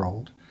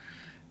 19-year-old.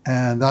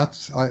 And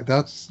that's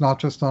not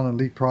just on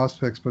Elite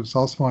Prospects, but it's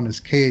also on his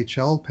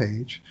KHL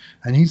page.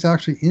 And he's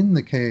actually in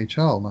the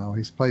KHL now.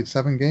 He's played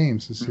 7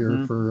 games this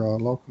year for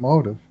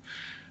Locomotive.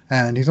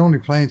 And he's only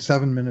playing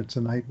 7 minutes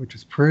a night, which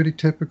is pretty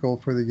typical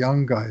for the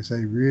young guys.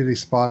 They really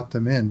spot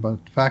them in.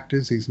 But the fact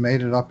is, he's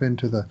made it up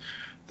into the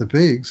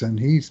bigs, and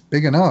he's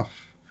big enough.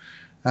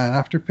 And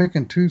after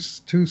picking two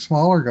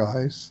smaller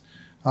guys,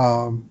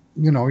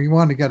 you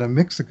want to get a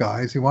mix of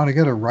guys. You want to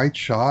get a right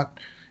shot.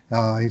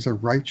 He's a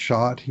right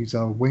shot. He's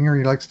a winger.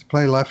 He likes to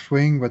play left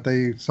wing, but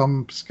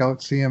some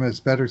scouts see him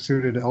as better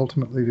suited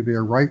ultimately to be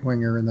a right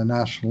winger in the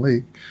National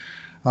League.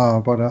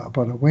 But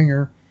a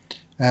winger,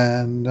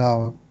 and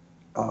a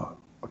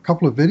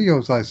couple of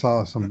videos I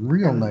saw some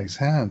real nice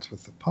hands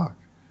with the puck.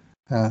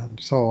 And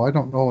so I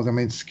don't know. I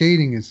mean,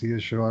 skating is the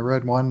issue. I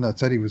read one that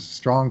said he was a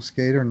strong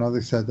skater.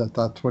 Another said that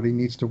that's what he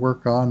needs to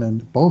work on,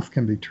 and both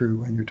can be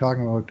true when you're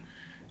talking about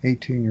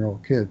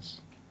 18-year-old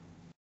kids.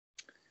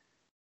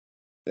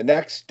 The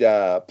next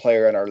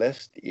player on our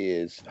list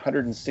is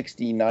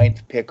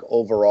 169th pick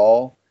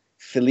overall,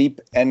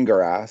 Filip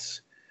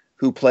Engeras,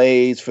 who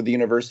plays for the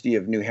University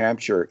of New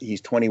Hampshire.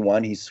 He's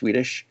 21. He's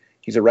Swedish.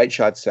 He's a right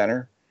shot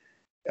center,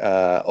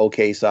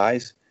 okay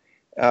size.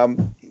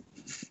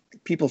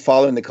 People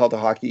following the cult of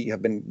hockey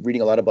have been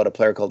reading a lot about a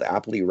player called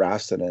Apeli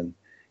Rasanen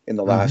in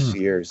the last few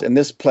years. And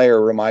this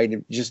player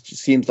just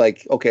seems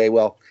like, okay,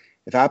 well,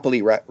 if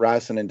Apeli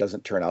Rasanen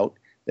doesn't turn out,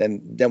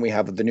 then we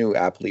have the new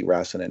Apeli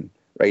Rasanen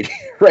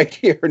right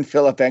here in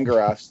Filip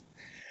Engeras.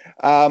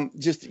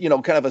 Just,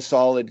 kind of a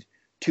solid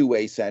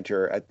two-way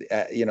center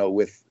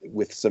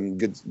with some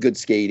good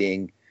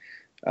skating,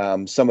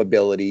 some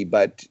ability,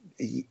 but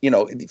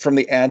from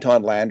the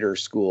Anton Lander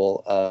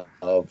school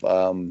of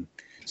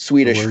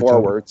Swedish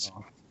forwards.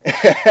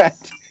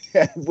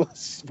 And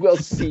we'll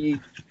see.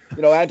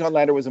 Anton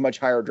Lander was a much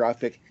higher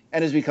draft pick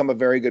and has become a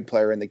very good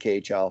player in the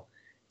KHL,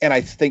 and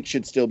I think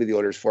should still be the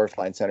Oilers' fourth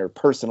line center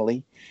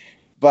personally.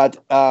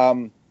 But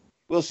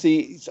we'll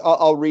see.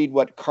 I'll read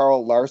what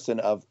Carl Larson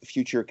of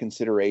Future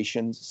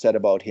Considerations said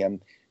about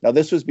him. Now,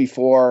 this was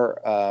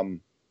before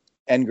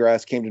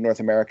Engeras came to North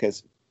America,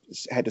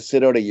 had to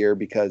sit out a year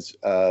because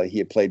he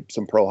had played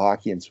some pro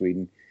hockey in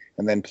Sweden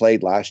and then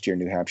played last year in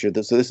New Hampshire.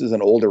 So this is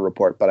an older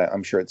report, but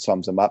I'm sure it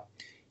sums him up.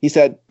 He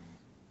said,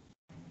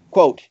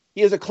 quote,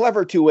 "He is a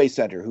clever two-way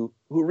center who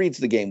reads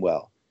the game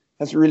well,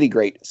 has really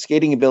great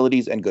skating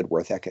abilities and good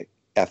work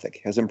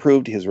ethic, has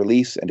improved his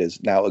release and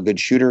is now a good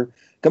shooter,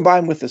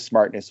 combined with the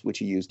smartness which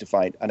he used to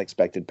find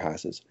unexpected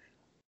passes."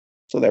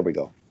 So there we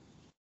go.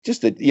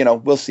 Just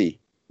we'll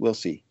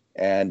see.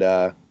 And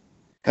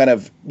kind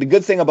of the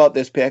good thing about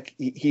this pick,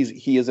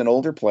 he is an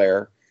older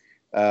player,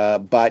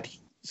 but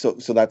so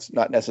that's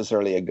not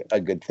necessarily a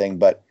good thing.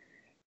 But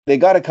they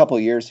got a couple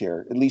years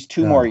here, at least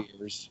 2 more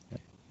years.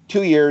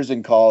 2 years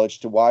in college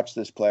to watch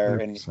this player,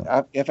 100%.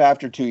 And if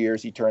after 2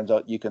 years he turns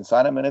out, you can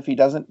sign him, and if he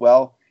doesn't,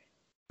 well,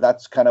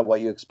 that's kind of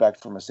what you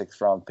expect from a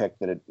 6th-round pick,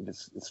 that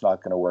it's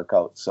not going to work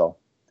out. So,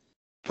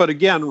 but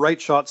again,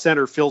 right shot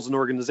center fills an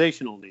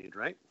organizational need,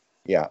 right?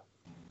 Yeah.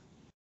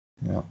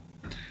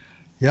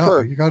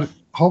 Sure. You got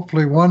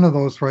hopefully one of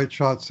those right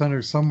shot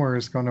centers somewhere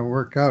is going to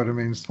work out. I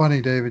mean, it's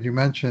funny, David. You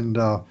mentioned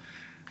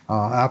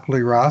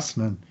Apeli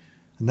Rasanen,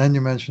 and then you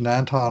mentioned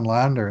Anton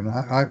Lander, and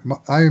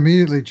I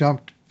immediately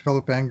jumped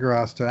Filip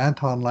Engeras to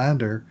Anton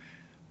Lander,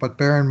 but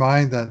bear in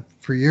mind that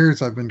for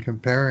years I've been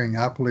comparing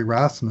Apeli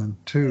Rasanen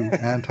to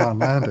Anton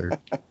Lander.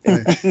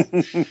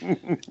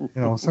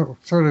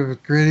 Sort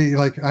of gritty.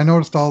 Like, I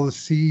noticed all the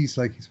C's,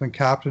 like he's been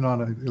captain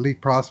on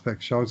Elite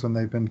Prospect shows when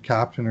they've been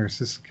captain or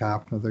assistant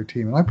captain of their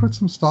team, and I put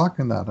some stock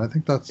in that. I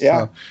think that's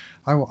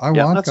I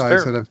want guys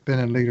fair. That have been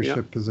in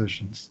leadership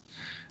positions.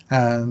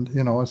 And,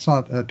 it's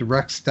not a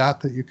direct stat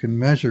that you can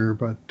measure,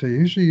 but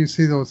usually you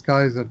see those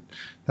guys that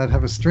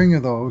have a string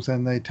of those,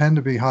 and they tend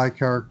to be high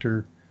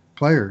character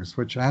players,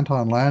 which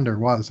Anton Lander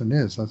was and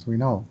is, as we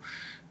know.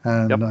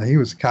 And he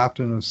was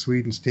captain of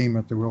Sweden's team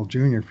at the World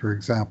Junior, for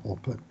example.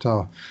 But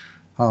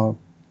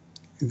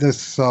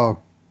this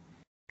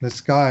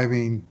guy, I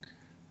mean,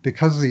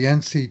 because of the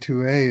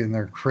NC2A and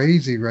their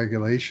crazy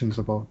regulations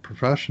about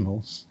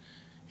professionals,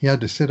 he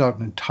had to sit out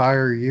an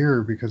entire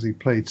year because he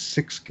played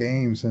 6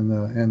 games in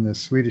the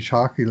Swedish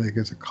Hockey League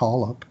as a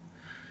call-up.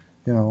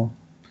 What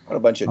a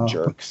bunch of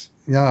jerks.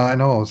 Yeah, I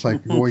know. It's like,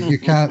 well,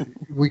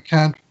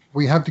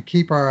 we have to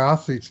keep our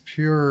athletes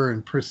pure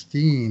and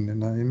pristine.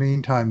 And in the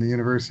meantime, the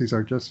universities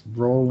are just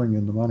rolling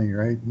in the money,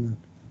 right?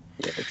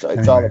 It's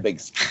all a big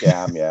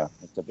scam. Yeah,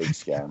 it's a big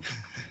scam.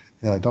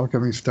 Yeah, don't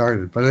get me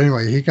started. But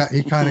anyway, he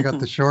kind of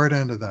got the short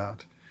end of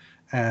that.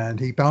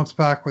 And he bounced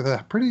back with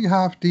a pretty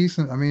half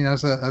decent, I mean,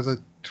 as a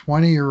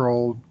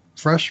 20-year-old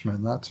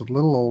freshman, that's a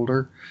little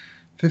older,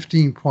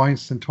 15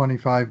 points in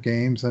 25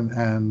 games,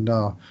 and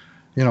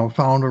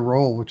found a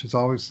role, which is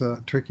always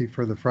tricky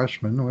for the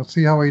freshman. We'll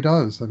see how he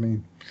does. I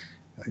mean,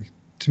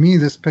 to me,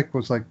 this pick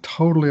was like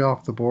totally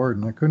off the board,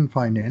 and I couldn't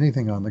find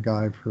anything on the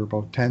guy for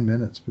about 10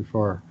 minutes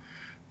before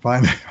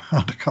finally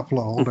found a couple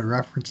of older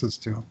references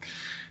to him.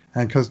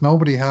 And because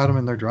nobody had him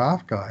in their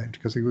draft guide,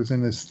 because he was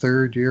in his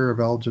third year of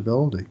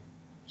eligibility.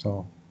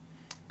 So,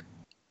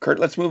 Kurt,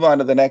 let's move on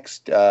to the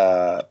next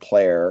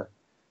player.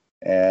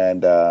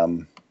 And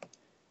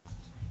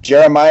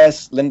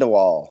Jeremias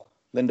Lindeval.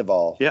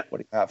 Yeah. What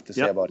do you have to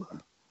say about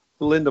him?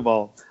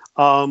 Lindeval.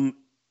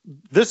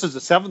 This is a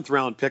 7th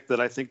round pick that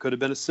I think could have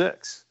been a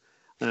 6.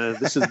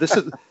 This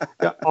is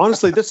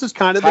honestly, this is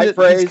kind of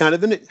he's kind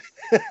of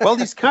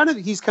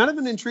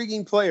an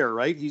intriguing player,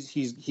 right?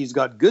 He's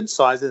got good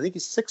size. I think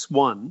he's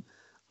 6'1".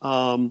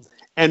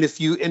 And if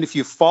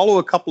you follow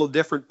a couple of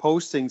different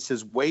postings,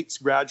 his weight's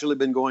gradually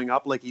been going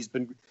up. Like he's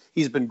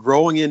been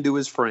growing into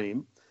his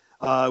frame.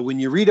 When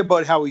you read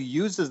about how he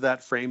uses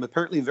that frame,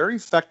 apparently very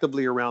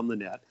effectively around the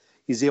net.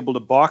 He's able to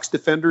box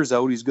defenders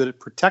out. He's good at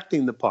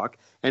protecting the puck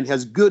and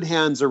has good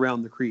hands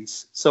around the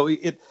crease. So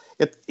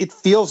it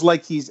feels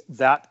like he's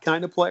that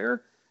kind of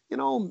player. You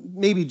know,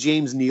 maybe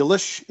James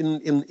Nealish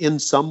in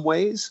some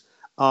ways.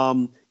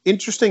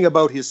 Interesting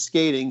about his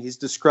skating, he's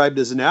described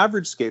as an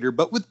average skater,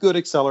 but with good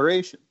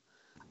acceleration.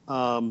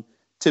 To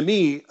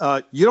me,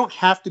 you don't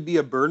have to be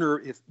a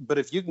burner, but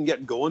if you can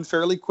get going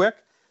fairly quick,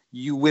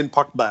 you win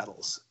puck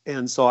battles.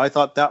 And so I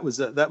thought that was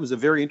a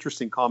very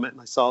interesting comment,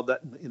 and I saw that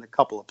in a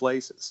couple of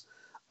places.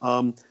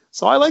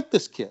 So I like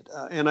this kid,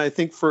 and I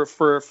think for a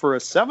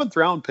 7th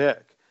round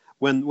pick,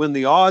 when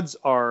the odds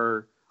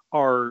are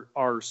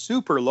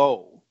super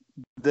low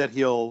that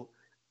he'll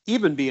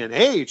even be an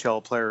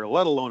AHL player,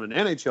 let alone an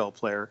NHL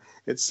player,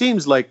 it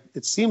seems like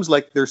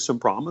there's some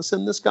promise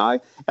in this guy.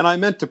 And I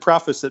meant to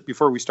preface it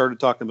before we started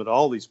talking about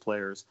all these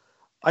players.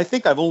 I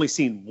think I've only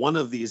seen one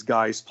of these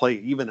guys play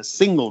even a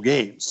single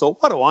game. So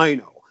what do I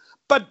know?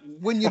 But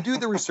when you do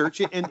the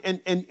research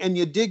and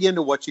you dig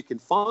into what you can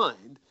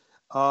find,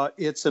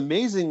 it's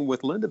amazing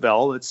with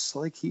Lindeval. It's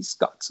like he's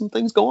got some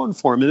things going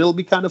for him, and it'll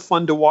be kind of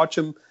fun to watch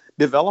him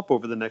develop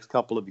over the next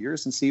couple of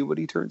years and see what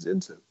he turns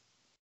into.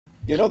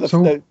 You know,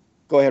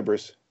 go ahead,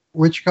 Bruce.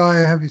 Which guy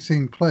have you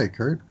seen play,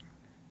 Kurt?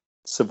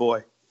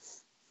 Savoy.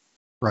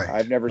 Right.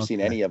 I've never seen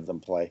any of them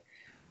play.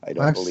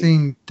 I've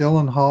seen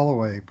Dylan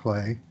Holloway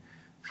play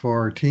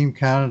for Team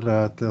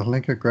Canada at the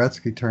Hlinka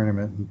Gretzky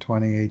tournament in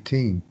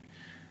 2018.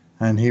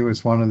 And he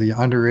was one of the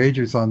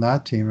underagers on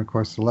that team. Of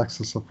course,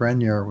 Alexis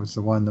Lafreniere was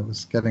the one that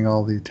was getting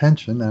all the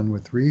attention, and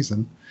with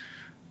reason.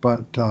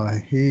 But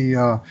he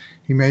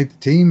made the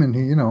team, and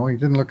he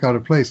didn't look out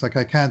of place. Like,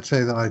 I can't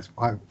say that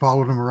I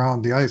followed him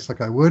around the ice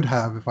like I would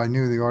have if I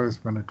knew the Oilers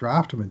were going to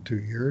draft him in 2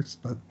 years.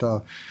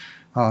 But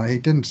he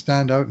didn't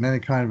stand out in any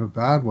kind of a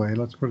bad way.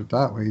 Let's put it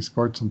that way. He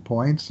scored some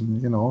points,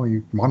 and he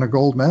won a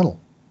gold medal.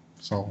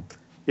 So.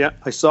 Yeah,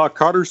 I saw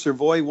Carter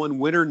Savoy one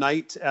winter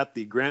night at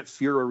the Grant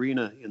Fuhr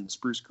Arena in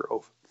Spruce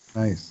Grove.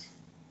 Nice.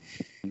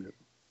 You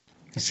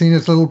seen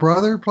his little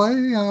brother play?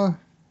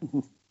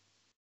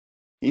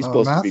 He's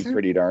supposed Matthew? to be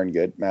pretty darn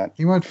good, Matt.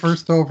 He went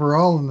first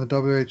overall in the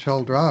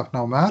WHL draft.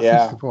 Now, Matthew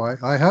Savoy,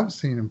 I have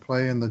seen him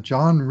play in the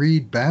John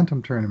Reed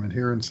Bantam tournament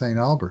here in St.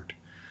 Albert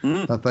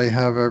that they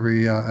have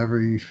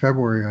every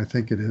February, I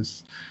think it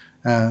is.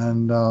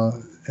 And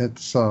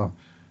it's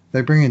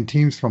they bring in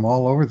teams from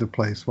all over the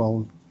place.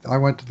 Well, I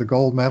went to the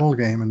gold medal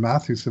game, and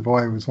Matthew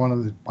Savoy was one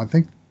of the, I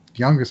think,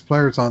 youngest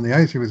players on the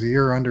ice. He was a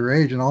year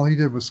underage, and all he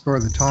did was score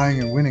the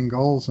tying and winning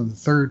goals in the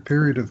third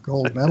period of the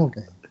gold medal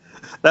game.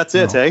 That's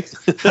it, eh?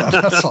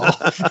 That's all.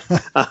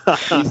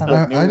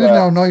 I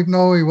didn't even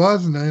know who he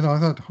was, and I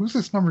thought, who's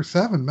this number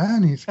 7?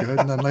 Man, he's good.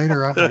 And then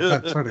later I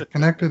got sort of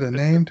connected a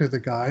name to the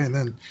guy, and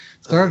then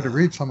started to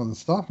read some of the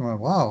stuff, and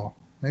went, wow,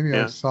 maybe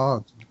I saw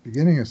the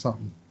beginning of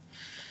something.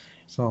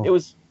 So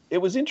it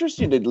was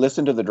interesting to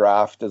listen to the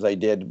draft as I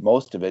did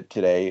most of it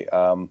today.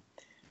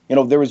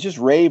 There was just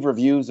rave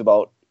reviews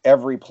about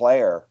every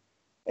player,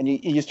 and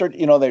you start,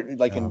 they're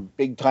like in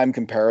big time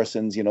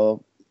comparisons,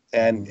 and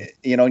and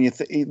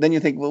then you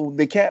think, well,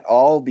 they can't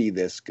all be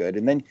this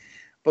good,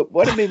 but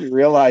what it made me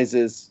realize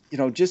is,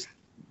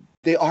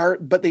 they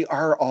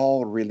are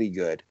all really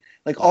good.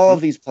 Like, all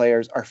of these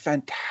players are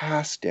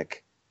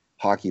fantastic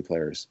hockey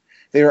players.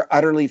 They are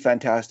utterly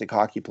fantastic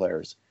hockey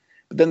players.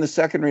 But then the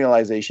second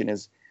realization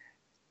is,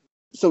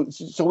 so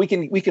we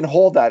can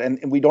hold that,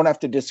 and we don't have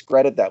to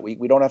discredit that.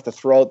 We don't have to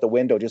throw out the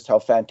window just how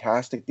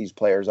fantastic these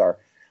players are.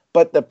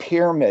 But the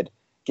pyramid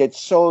gets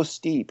so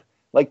steep,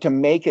 like, to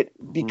make it,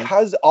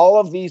 because all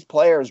of these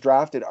players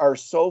drafted are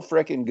so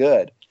freaking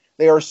good.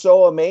 They are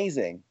so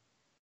amazing.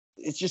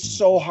 It's just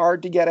so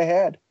hard to get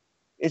ahead.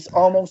 It's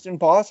almost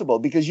impossible,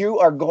 because you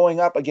are going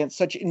up against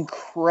such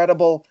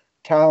incredible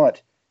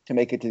talent to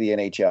make it to the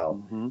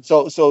NHL.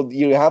 So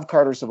you have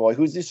Carter Savoy,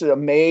 who's just an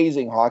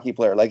amazing hockey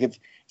player. Like, if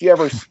you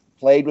ever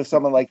played with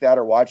someone like that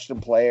or watched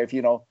him play, if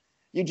you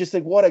just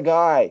think, what a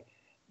guy.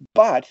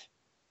 But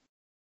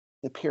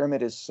the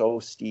pyramid is so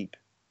steep.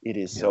 It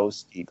is so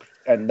steep.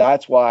 And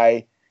that's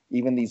why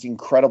even these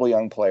incredible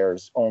young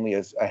players, only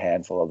a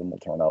handful of them will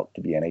turn out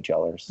to be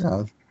NHLers.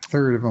 Yeah, a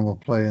third of them will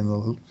play in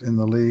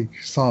the league,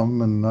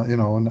 some, and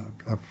and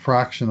a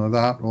fraction of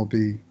that will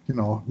be,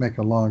 make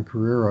a long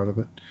career out of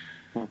it.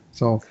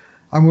 So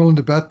I'm willing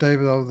to bet,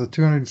 David, out of the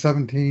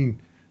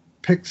 217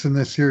 picks in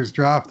this year's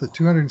draft, the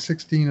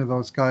 216 of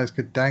those guys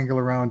could dangle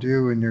around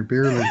you in your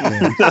beer league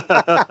game.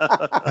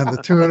 And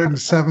the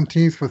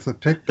 217th was the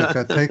pick that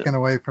got taken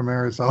away from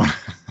Arizona.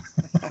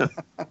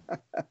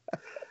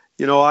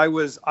 You know, I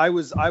was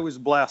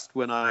blessed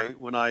when I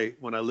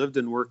lived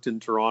and worked in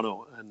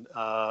Toronto, and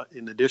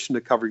in addition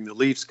to covering the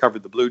Leafs,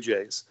 covered the Blue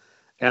Jays,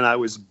 and I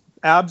was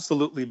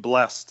absolutely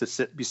blessed to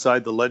sit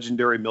beside the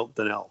legendary Milt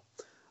Donnell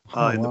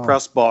in the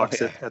press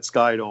box at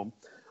Skydome.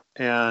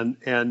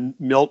 And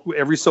Milt,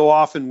 every so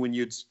often when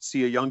you'd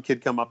see a young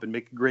kid come up and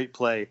make a great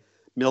play,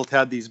 Milt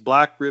had these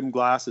black rimmed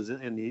glasses,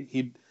 and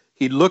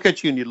he'd look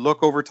at you and you'd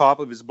look over top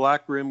of his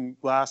black rimmed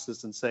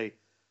glasses and say,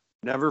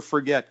 "Never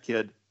forget,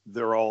 kid,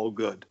 they're all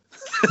good."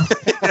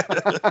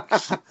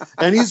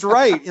 And he's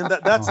right. And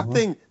that's the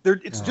thing.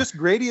 It's just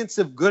gradients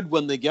of good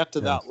when they get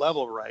to that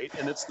level, right?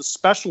 And it's the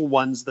special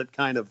ones that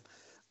kind of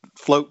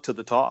float to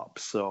the top.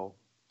 So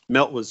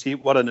Milt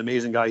what an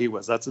amazing guy he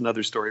was. That's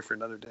another story for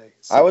another day.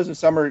 So. I was a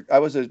summer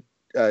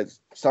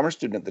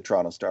student at the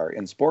Toronto Star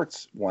in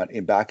sports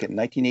back in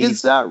 1980.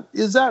 Is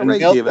that right,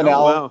 David?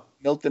 Wow.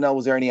 Milt Donnell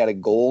was there, and he had a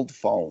gold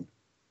phone.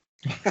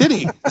 Did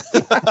he?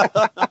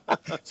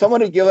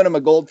 Someone had given him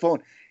a gold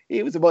phone.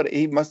 He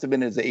must have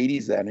been in his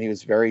 80s then. He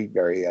was very,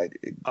 very.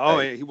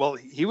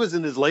 He was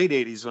in his late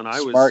 80s when I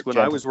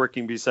was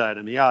working beside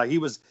him. Yeah, he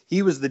was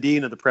the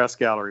dean of the press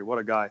gallery. What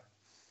a guy.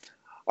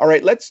 All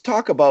right, let's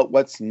talk about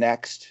what's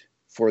next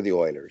for the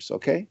Oilers.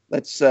 Okay,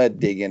 let's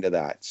dig into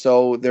that.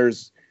 So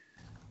there's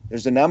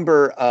a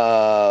number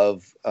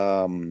of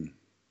RFAs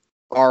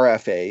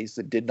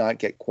that did not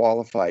get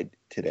qualified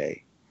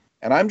today,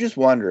 and I'm just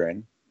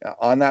wondering,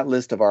 on that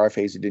list of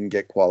RFAs who didn't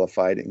get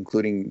qualified,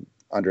 including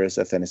Andreas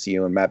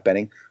Athanasiou and Matt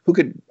Benning,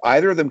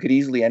 either of them could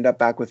easily end up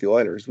back with the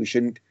Oilers. We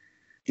shouldn't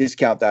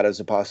discount that as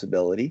a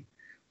possibility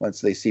once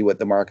they see what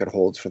the market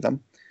holds for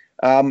them.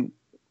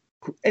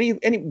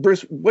 Any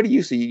Bruce, what do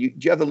you see?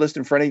 Do you have the list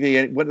in front of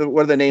you? What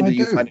are the names that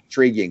you find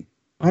intriguing?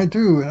 I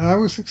do. I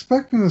was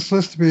expecting this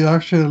list to be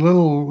actually a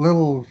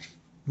little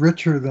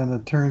richer than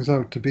it turns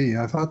out to be.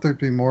 I thought there'd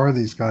be more of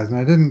these guys, and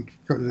I didn't,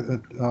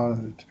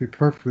 to be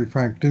perfectly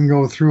frank, didn't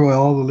go through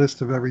all the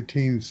list of every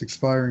team's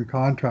expiring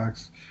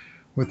contracts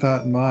with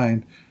that in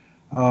mind.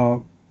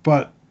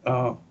 But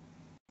I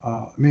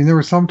mean, there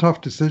were some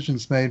tough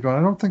decisions made, but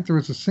I don't think there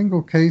was a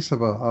single case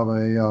of a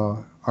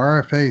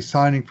RFA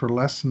signing for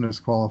less than his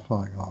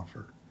qualifying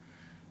offer.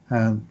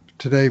 And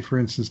today, for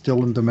instance,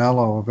 Dylan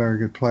DeMello, a very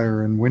good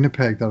player in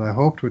Winnipeg that I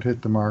hoped would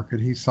hit the market,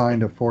 he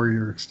signed a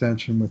 4-year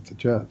extension with the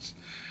Jets.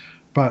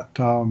 But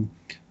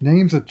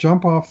names that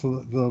jump off the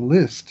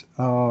list,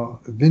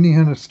 Vinny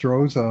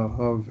Hinostroza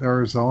of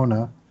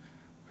Arizona,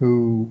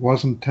 who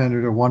wasn't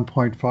tendered a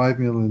 $1.5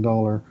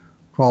 million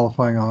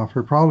qualifying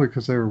offer, probably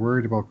because they were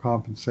worried about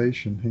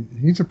compensation.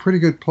 He's a pretty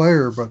good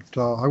player, but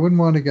I wouldn't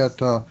want to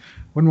get in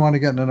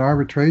an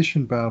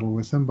arbitration battle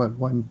with him. But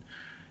when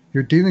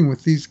you're dealing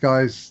with these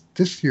guys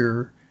this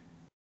year,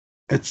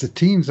 it's the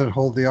teams that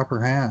hold the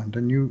upper hand,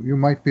 and you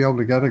might be able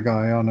to get a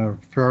guy on a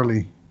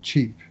fairly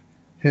cheap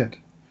hit.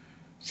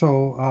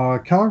 So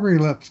Calgary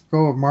lets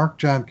go of Mark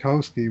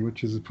Jankowski,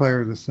 which is a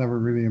player that's never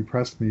really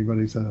impressed me, but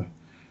he's a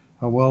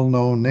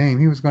well-known name.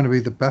 He was going to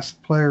be the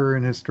best player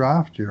in his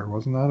draft year.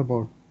 Wasn't that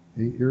about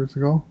 8 years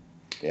ago?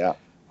 Yeah.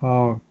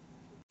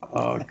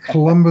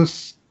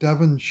 Columbus,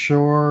 Devon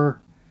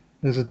Shore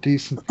is a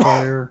decent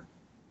player.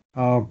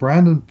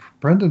 Brendan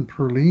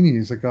Perlini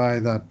is a guy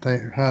that they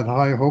had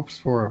high hopes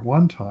for at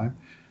one time.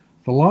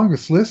 The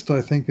longest list,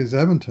 I think, is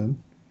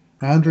Edmonton.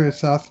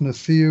 Andreas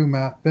Athanasiou,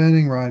 Matt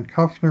Benning, Ryan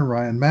Kuffner,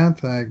 Ryan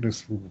Mantha,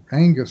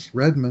 Angus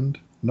Redmond,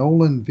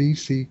 Nolan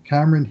Vesey,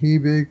 Cameron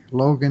Hebig,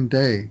 Logan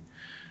Day.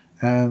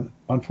 And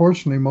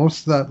unfortunately,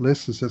 most of that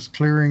list is just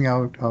clearing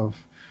out of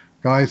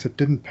guys that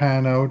didn't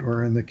pan out,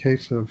 or in the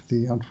case of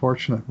the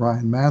unfortunate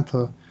Ryan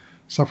Mantha,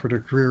 suffered a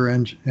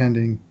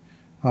career-ending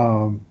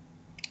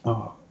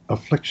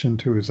affliction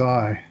to his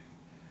eye.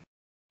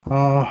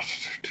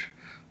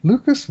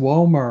 Lucas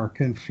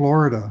Wallmark in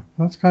Florida.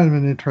 That's kind of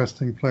an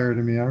interesting player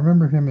to me. I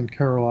remember him in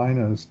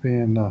Carolina as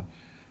being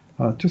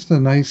just a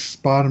nice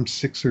bottom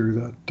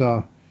sixer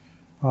that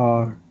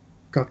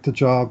got the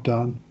job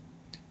done.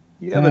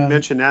 You haven't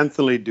mentioned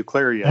Anthony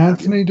Duclair yet.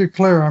 Anthony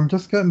Duclair. I'm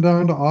just getting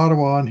down to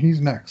Ottawa, and he's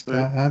next. Right.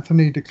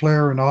 Anthony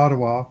Duclair in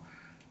Ottawa.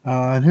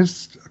 And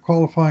his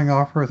qualifying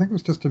offer, I think it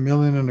was just $1.25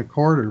 million,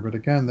 but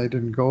again, they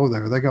didn't go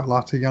there. They got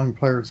lots of young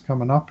players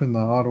coming up in the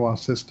Ottawa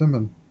system,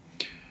 and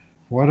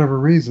for whatever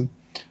reason.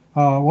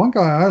 One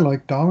guy I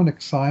like,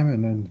 Dominic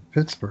Simon in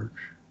Pittsburgh.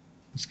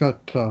 He's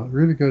got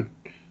really good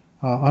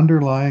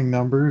underlying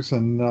numbers,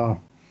 and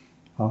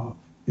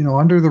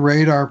under the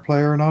radar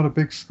player, not a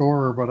big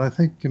scorer, but I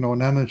think, an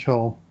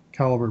NHL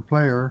caliber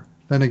player.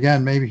 Then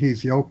again, maybe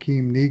he's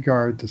Joakim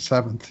Nygaard the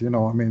seventh.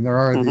 There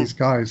are these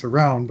guys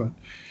around,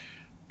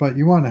 but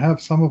you want to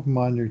have some of them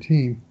on your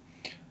team.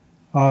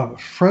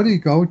 Freddie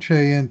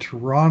Gauthier in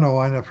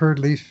Toronto, and I've heard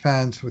Leaf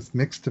fans with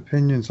mixed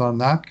opinions on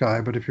that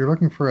guy, but if you're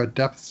looking for a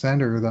depth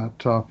center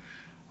that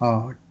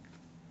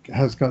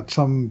has got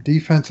some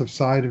defensive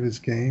side of his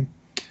game,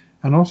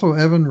 And also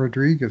Evan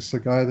Rodriguez, the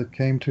guy that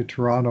came to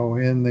Toronto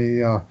in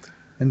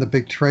the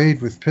big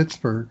trade with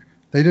Pittsburgh.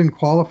 They didn't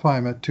qualify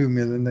him at $2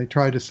 million. They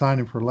tried to sign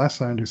him for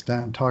less, I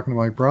understand. Talking to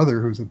my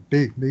brother, who's a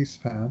big Leafs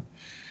fan,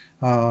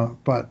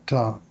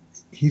 but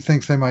he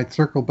thinks they might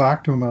circle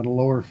back to him at a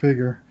lower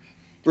figure.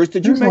 Bruce,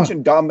 did you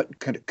mention Dominic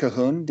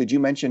Cahoon? Did you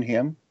mention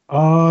him?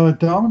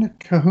 Dominic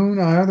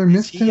Cahoon. I either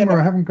missed him or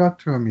I haven't got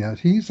to him yet.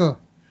 He's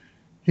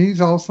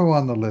also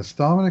on the list.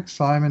 Dominic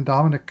Simon,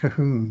 Dominic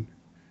Cahoon.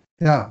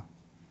 Yeah.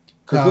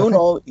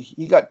 Cahoon,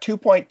 he got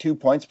 2.2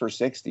 points per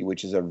 60,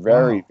 which is a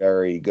very,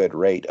 very good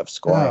rate of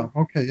scoring.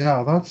 Yeah, okay,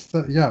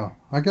 yeah,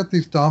 I get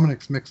these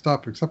Dominics mixed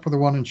up, except for the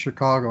one in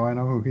Chicago. I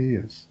know who he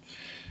is.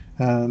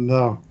 And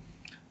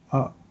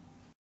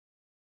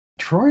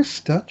Troy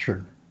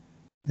Stecher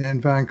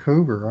in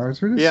Vancouver. I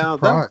was really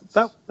surprised.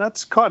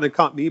 That's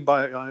caught me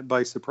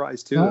by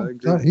surprise too.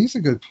 He's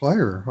a good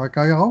player. Like,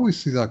 I always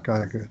see that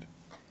guy good.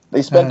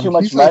 They spent too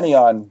much money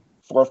on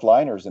fourth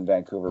liners in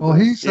Vancouver. Well,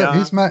 he's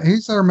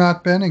our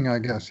Matt Benning, I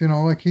guess.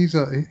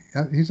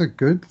 He's a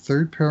good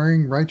third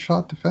pairing right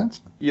shot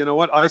defenseman. You know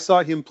what? I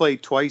saw him play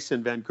twice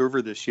in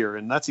Vancouver this year,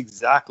 and that's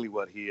exactly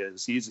what he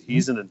is.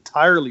 He's an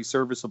entirely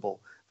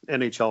serviceable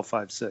NHL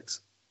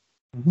 5-6.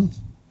 Mm-hmm.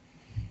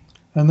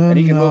 And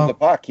he can move the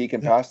puck. He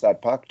can pass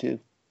that puck too.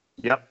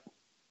 Yep.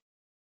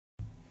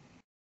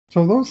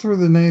 So those were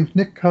the names.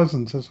 Nick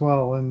Cousins as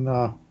well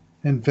in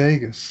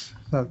Vegas.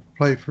 That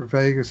played for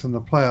Vegas in the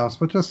playoffs,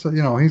 but just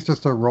he's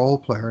just a role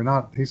player.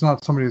 He's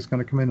not somebody who's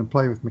going to come in and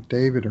play with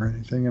McDavid or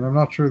anything. And I'm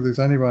not sure there's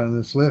anybody on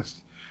this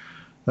list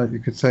that you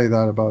could say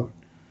that about.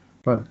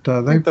 But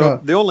they've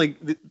got the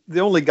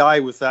only guy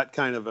with that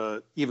kind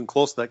of even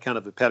close to that kind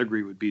of a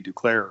pedigree would be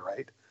Duclair,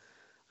 right?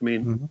 I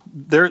mean,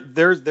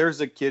 there's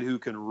a kid who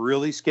can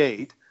really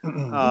skate.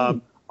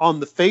 On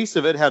the face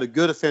of it, had a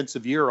good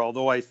offensive year,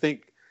 although I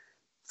think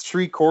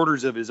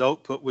 3/4 of his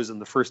output was in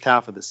the first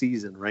half of the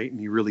season, right? And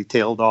he really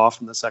tailed off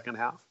in the second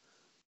half.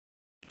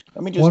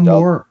 Let me just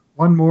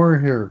one more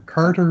here.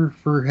 Carter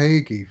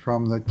Verhaeghe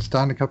from the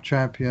Stanley Cup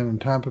champion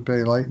and Tampa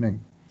Bay Lightning,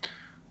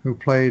 who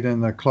played in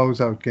the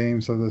closeout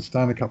games of the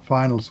Stanley Cup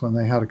finals when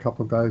they had a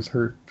couple of guys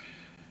hurt.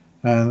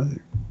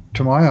 And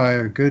to my eye,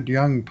 a good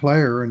young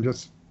player, and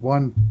just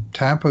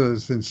Tampa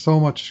is in so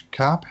much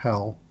cap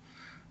hell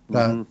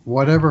that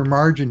whatever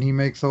margin he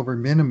makes over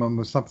minimum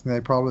was something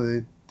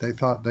they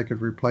thought they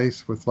could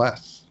replace with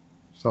less.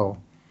 So,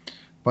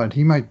 but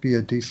he might be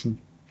a decent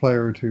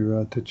player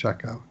to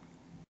check out.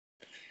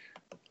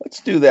 Let's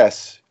do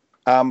this.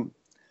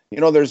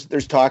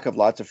 There's talk of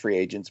lots of free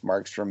agents,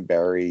 Markstrom,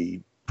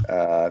 Barrie,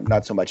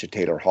 not so much a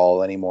Taylor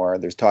Hall anymore.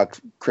 There's talk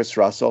Chris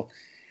Russell.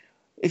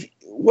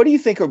 What do you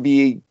think would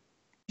be,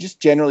 just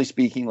generally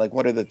speaking, like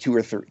what are the 2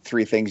 or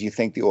 3 things you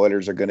think the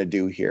Oilers are going to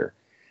do here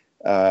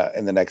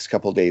in the next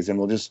couple of days? And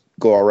we'll just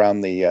go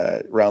around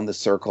the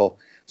circle.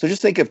 So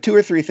just think of 2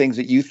 or 3 things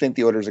that you think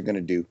the Oilers are going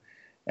to do.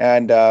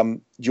 And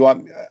do you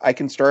want? I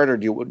can start, or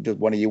do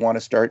one of you want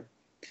to start?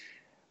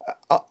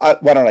 Why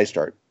don't I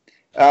start?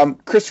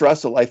 Chris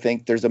Russell, I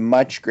think there's a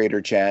much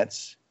greater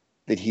chance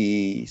that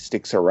he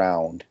sticks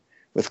around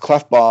with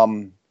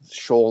Klefbom's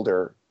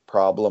shoulder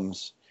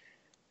problems,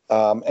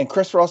 and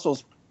Chris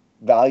Russell's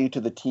value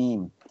to the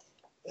team.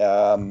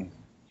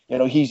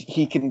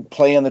 He can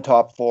play in the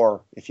top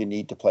 4 if you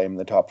need to play him in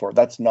the top 4.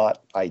 That's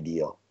not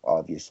ideal,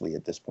 obviously,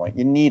 at this point.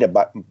 You need a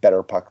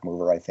better puck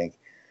mover, I think,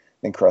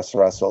 than Chris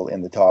Russell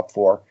in the top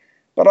 4.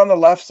 But on the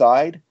left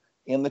side,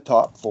 in the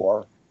top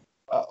 4,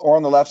 or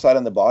on the left side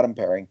in the bottom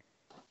pairing,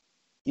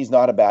 he's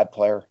not a bad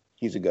player.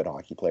 He's a good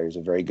hockey player. He's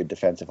a very good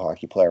defensive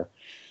hockey player.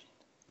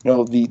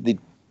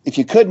 If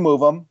you could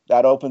move him,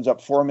 that opens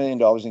up $4 million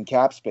in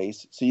cap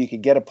space. So you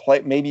could get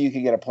maybe you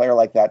could get a player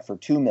like that for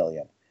 $2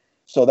 million.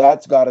 So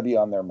that's got to be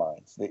on their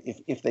minds.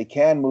 If they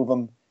can move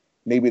him,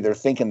 maybe they're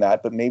thinking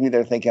that, but maybe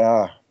they're thinking,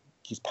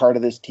 he's part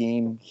of this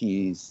team.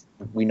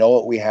 We know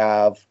what we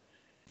have.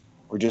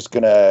 We're just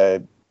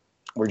gonna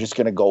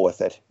go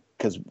with it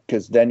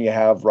because then you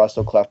have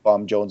Russell,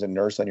 Klefbom, Jones, and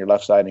Nurse on your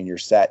left side, and you're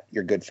set.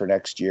 You're good for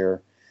next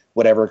year,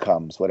 whatever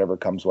comes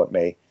what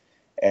may,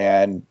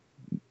 and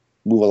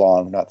move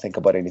along, not think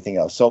about anything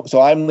else.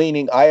 So I'm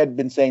leaning. I had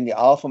been saying the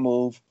alpha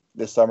move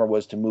this summer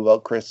was to move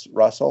out Chris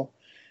Russell.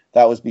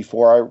 That was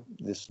before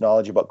this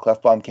knowledge about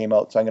Klefbom came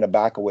out. So I'm going to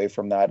back away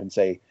from that and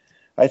say,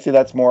 I see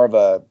that's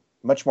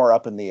much more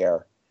up in the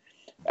air.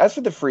 As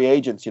for the free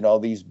agents,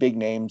 these big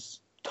names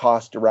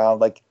tossed around,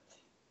 like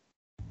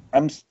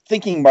I'm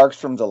thinking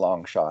Markstrom's a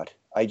long shot.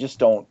 I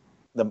don't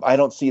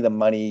see the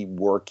money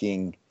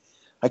working.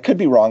 I could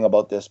be wrong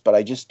about this, but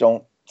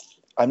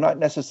I'm not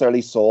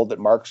necessarily sold that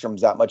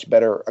Markstrom's that much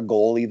better a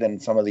goalie than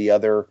some of the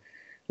other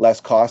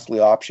less costly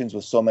options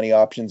with so many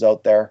options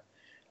out there.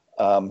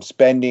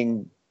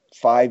 Spending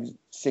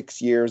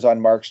 5-6 years on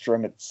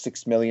Markstrom at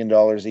 $6 million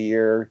a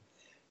year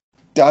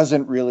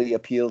doesn't really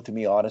appeal to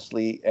me,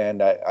 honestly.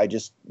 And I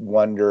just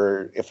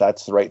wonder if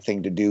that's the right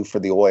thing to do for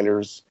the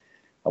Oilers.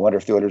 I wonder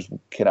if the Oilers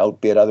can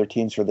outbid other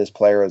teams for this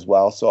player as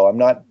well. So I'm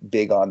not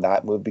big on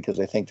that move because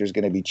I think there's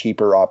going to be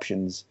cheaper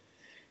options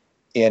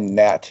in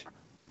net.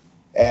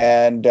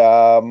 And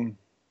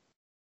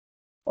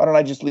Why don't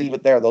I just leave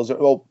it there?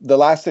 The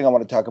last thing I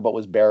want to talk about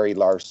was Barry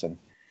Larson.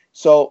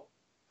 So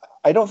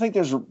I don't think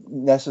there's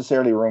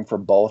necessarily room for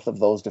both of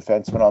those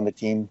defensemen on the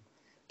team,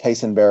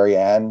 Tyson Barrie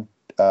and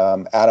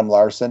Adam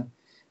Larson.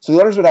 So the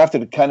Oilers would have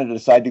to kind of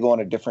decide to go in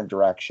a different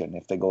direction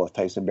if they go with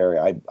Tyson Barrie.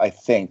 I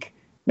think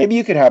maybe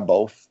you could have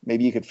both.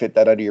 Maybe you could fit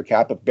that under your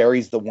cap. If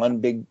Barry's the one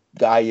big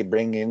guy you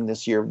bring in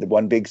this year, the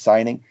one big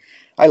signing,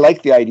 I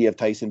like the idea of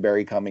Tyson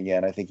Barrie coming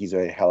in. I think he's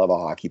a hell of a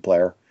hockey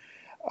player.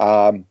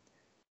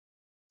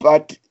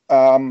 But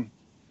I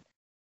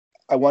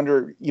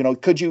wonder,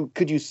 could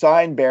you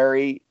sign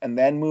Barrie and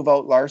then move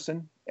out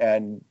Larson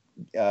and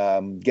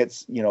get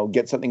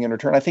something in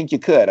return? I think you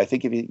could. I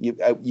think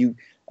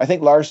I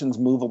think Larson's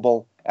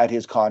movable at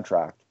his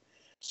contract,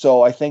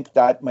 so I think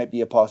that might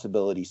be a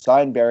possibility.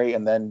 Sign Barrie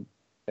and then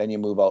you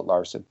move out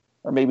Larson,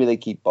 or maybe they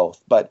keep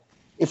both. But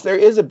if there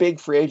is a big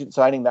free agent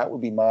signing, that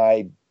would be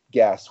my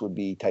guess. Would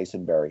be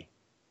Tyson Barrie.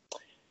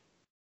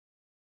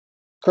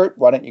 Kurt,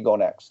 why don't you go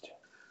next?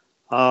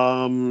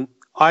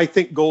 I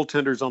think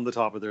goaltender's on the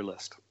top of their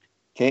list.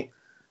 Okay.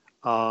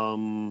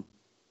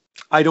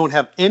 I don't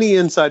have any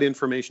inside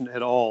information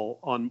at all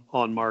on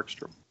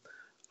Markstrom.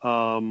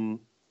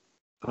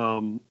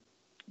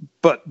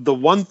 But the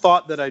one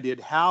thought that I did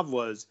have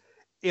was,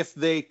 if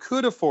they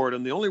could afford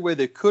him, the only way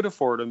they could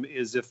afford him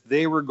is if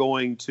they were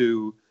going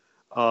to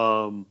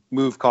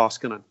move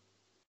Koskinen.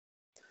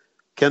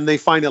 Can they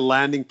find a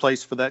landing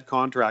place for that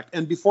contract?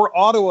 And before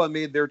Ottawa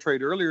made their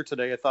trade earlier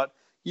today, I thought,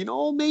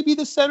 maybe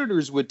the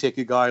Senators would take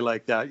a guy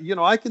like that.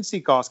 I can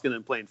see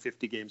Koskinen playing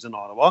 50 games in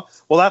Ottawa.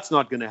 Well, that's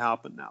not going to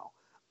happen now.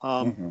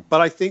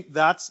 But I think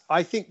that's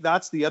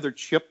the other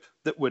chip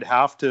that would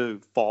have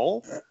to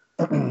fall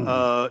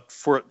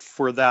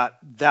for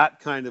that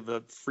kind of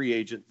a free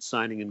agent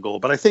signing in goal.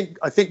 But I think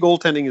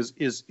goaltending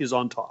is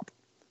on top.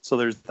 So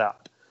there's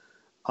that.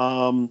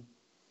 On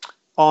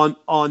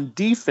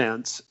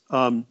defense,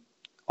 I'll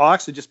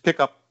actually just pick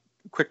up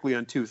quickly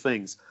on two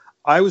things.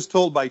 I was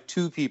told by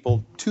two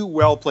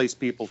well-placed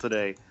people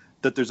today,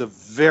 that there's a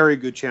very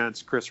good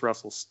chance Chris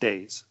Russell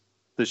stays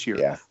this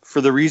year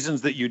for the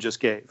reasons that you just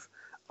gave.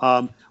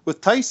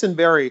 With Tyson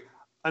Barrie,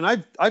 and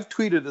I've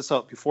tweeted this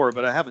out before,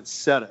 but I haven't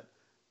said it.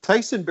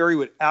 Tyson Barrie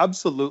would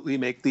absolutely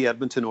make the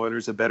Edmonton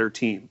Oilers a better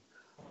team,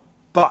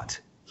 but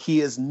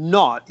he is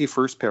not a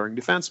first-pairing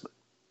defenseman.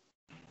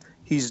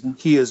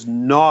 He is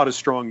not a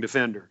strong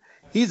defender.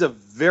 He's a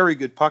very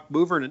good puck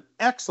mover and an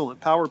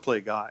excellent power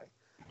play guy.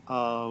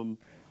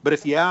 But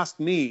if you ask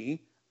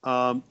me,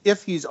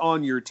 if he's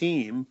on your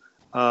team,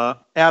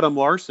 Adam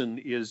Larson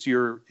is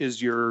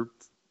your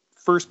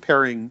first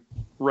pairing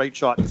right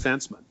shot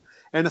defenseman.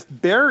 And if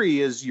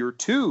Barrie is your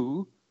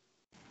 2,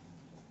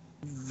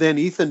 then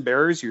Ethan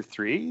Bear is your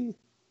 3.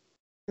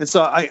 And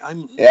so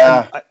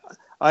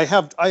I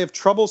have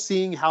trouble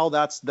seeing how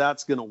that's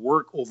going to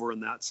work over on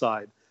that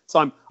side.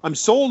 So I'm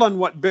sold on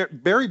what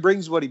Barrie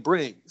brings, what he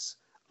brings,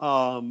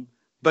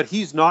 but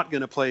he's not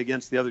going to play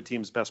against the other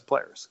team's best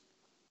players.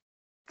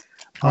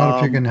 Not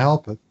if you can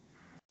help it.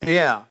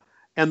 Yeah.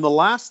 And the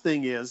last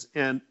thing is,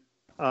 and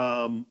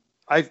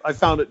I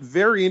found it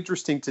very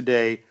interesting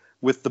today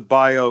with the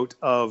buyout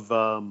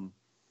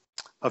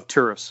of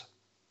Turris.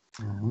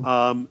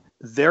 Mm-hmm.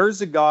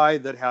 There's a guy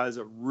that has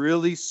a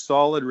really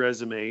solid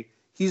resume.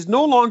 He's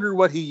no longer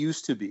what he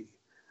used to be.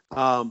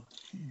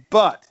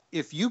 But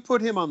if you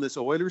put him on this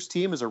Oilers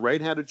team as a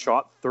right-handed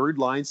shot, third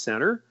line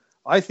center,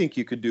 I think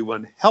you could do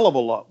one hell of a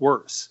lot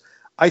worse.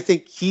 I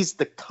think he's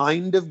the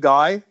kind of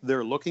guy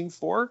they're looking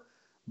for,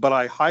 but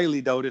I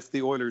highly doubt if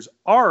the Oilers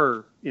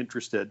are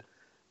interested.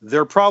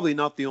 They're probably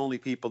not the only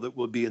people that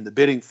will be in the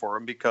bidding for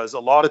him, because a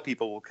lot of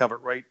people will covet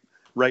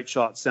right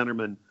shot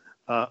centerman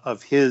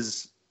of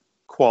his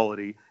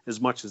quality as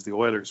much as the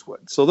Oilers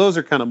would. So those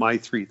are kind of my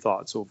 3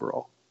 thoughts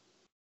overall.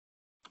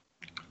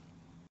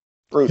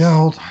 Bruce. Yeah,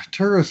 well,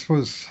 Turris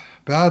was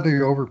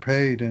badly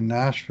overpaid in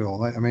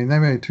Nashville. I mean, they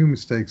made 2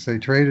 mistakes. They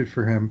traded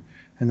for him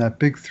in that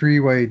big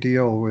 3-way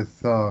deal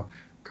with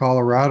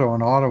Colorado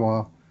and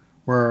Ottawa,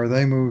 where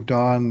they moved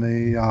on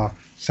the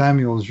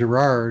Samuel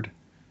Girard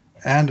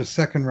and a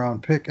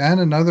second-round pick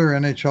and another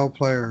NHL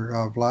player,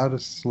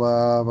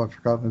 Vladislav, I've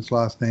forgotten his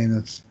last name,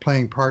 that's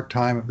playing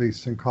part-time at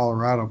least in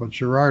Colorado. But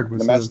Girard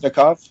was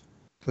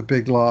the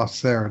big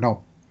loss there.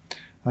 No,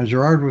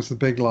 Girard was the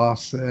big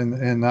loss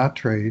in that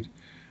trade.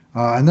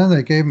 And then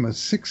they gave him a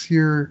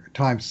 6-year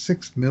times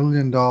 $6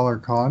 million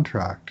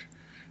contract.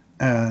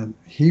 And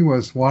he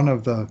was one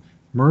of the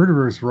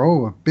murderer's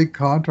row of big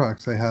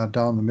contracts they had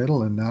down the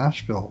middle in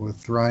Nashville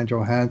with Ryan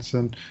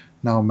Johansson,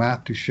 now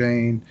Matt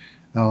Duchene,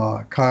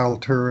 Kyle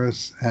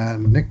Turris,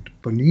 and Nick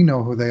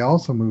Bonino, who they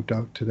also moved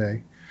out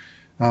today.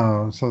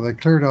 So they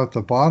cleared out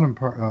the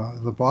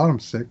bottom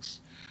 6.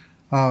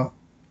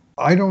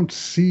 I don't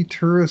see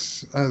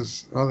Turris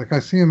as I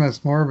see him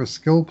as more of a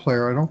skill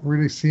player. I don't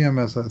really see him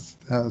as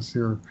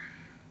your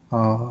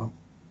at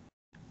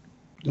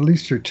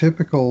least your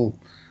typical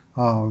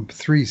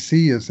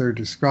 3C as they're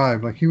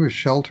described. Like, he was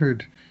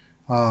sheltered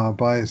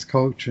by his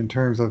coach in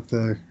terms of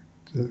the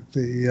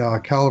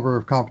caliber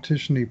of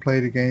competition he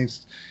played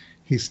against.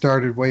 he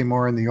started way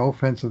more in the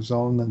offensive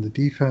zone than the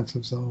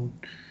defensive zone.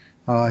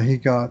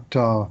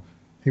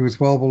 He was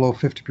well below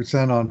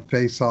 50% on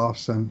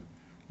faceoffs and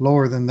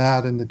lower than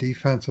that in the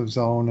defensive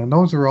zone. And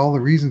those are all the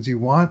reasons you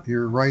want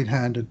your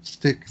right-handed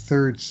stick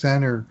third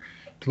center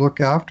to look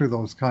after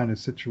those kind of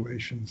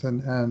situations.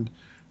 And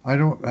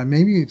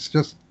maybe it's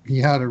just he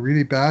had a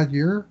really bad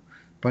year,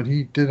 but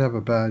he did have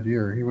a bad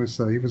year. He was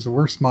the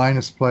worst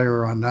minus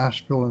player on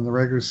Nashville in the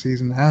regular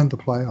season and the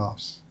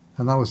playoffs,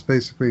 and that was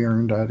basically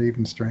earned at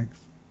even strength.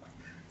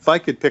 If I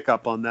could pick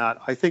up on that,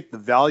 I think the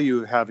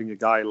value of having a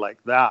guy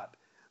like that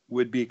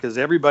would be, because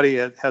everybody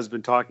has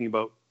been talking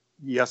about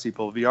Jesse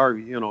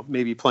Puljujarvi,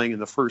 maybe playing in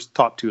the first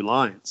top two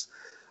lines.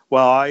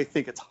 Well, I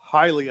think it's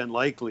highly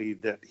unlikely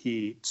that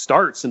he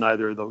starts in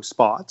either of those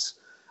spots.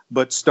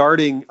 But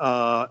starting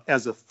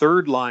as a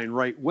third line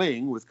right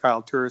wing with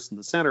Kyle Turris in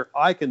the center,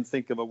 I can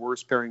think of a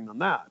worse pairing than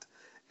that.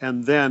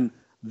 And then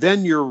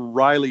your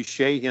Riley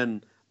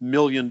Sheahan $1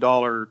 million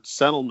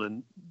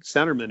centerman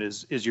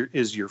is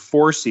your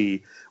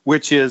 4C,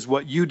 which is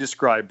what you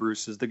described,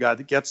 Bruce, is the guy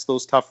that gets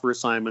those tougher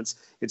assignments.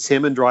 It's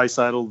him and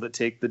Draisaitl that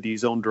take the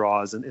D-zone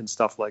draws and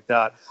stuff like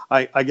that.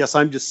 I guess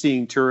I'm just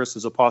seeing Turris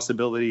as a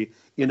possibility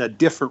in a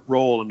different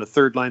role in the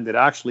third line that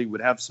actually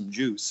would have some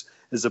juice,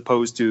 as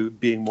opposed to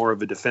being more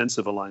of a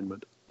defensive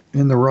alignment.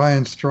 In the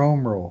Ryan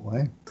Strome role,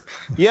 eh?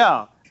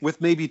 Yeah, with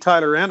maybe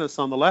Tyler Ennis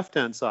on the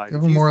left-hand side.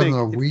 Give him more than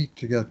a week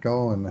to get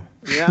going.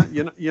 Yeah,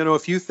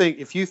 if you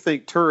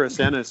think Turris,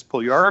 Ennis,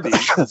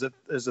 Puljujarvi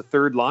as a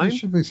third line, there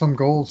should be some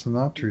goals in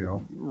that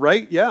trio,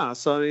 right? Yeah,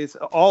 so it's,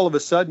 all of a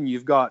sudden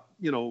you've got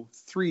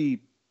 3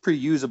 pretty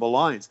usable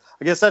lines.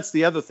 I guess that's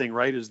the other thing,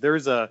 right? Is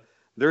there's a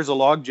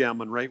logjam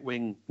on right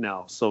wing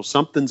now, so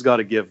something's got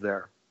to give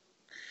there.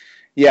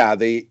 Yeah,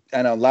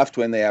 and on left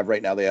wing they have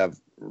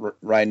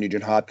Ryan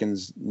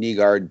Nugent-Hopkins,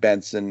 Nygaard,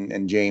 Benson,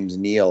 and James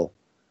Neal,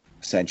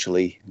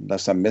 essentially,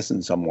 unless I'm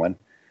missing someone.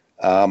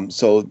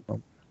 So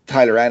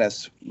Tyler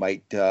Ennis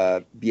might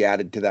be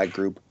added to that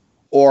group,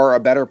 or a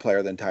better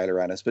player than Tyler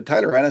Ennis. But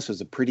Tyler Ennis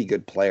was a pretty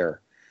good player.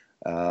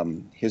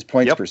 His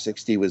points per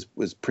 60 was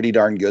pretty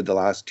darn good the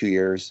last 2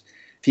 years.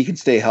 If he can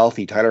stay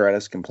healthy, Tyler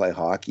Ennis can play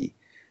hockey.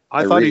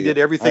 I thought he did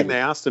everything they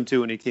asked him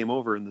to when he came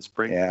over in the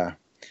spring. Yeah.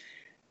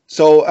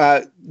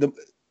 So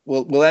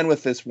we'll end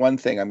with this one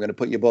thing. I'm going to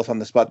put you both on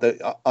the spot.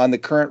 On the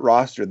current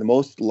roster, the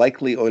most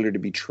likely Oiler to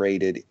be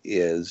traded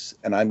is,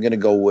 and I'm going to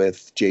go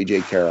with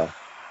JJ Kara.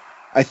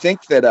 I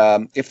think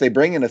that if they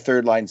bring in a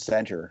third line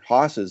center,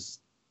 Haas is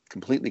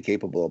completely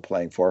capable of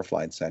playing fourth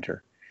line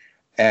center.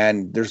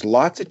 And there's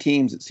lots of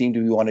teams that seem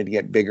to be wanting to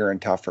get bigger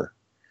and tougher.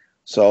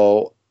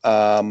 So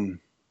I'm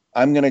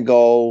going to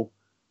go,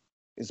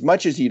 as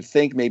much as you'd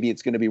think maybe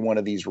it's going to be one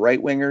of these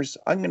right wingers,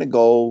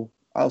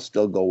 I'll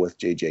still go with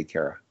JJ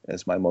Kara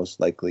as my most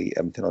likely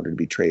Edmonton Oiler to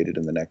be traded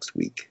in the next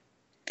week.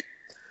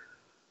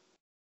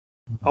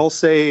 I'll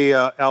say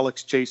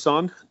Alex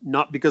Chiasson,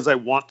 not because I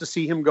want to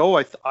see him go.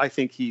 I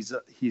think he's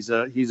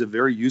a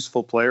very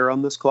useful player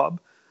on this club.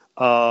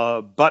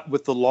 But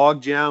with the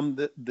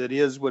logjam that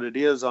is what it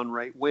is on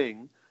right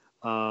wing,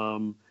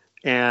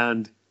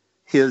 and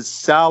his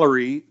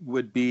salary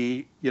would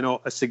be,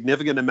 a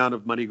significant amount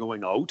of money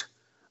going out,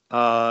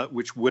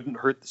 which wouldn't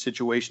hurt the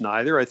situation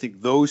either. I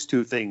think those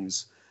two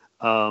things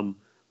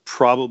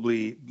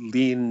probably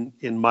lean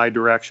in my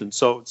direction.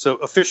 So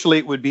officially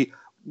it would be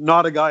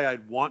not a guy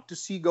I'd want to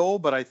see go,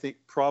 but I think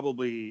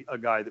probably a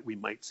guy that we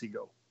might see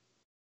go.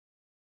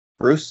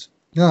 Bruce?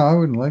 Yeah, I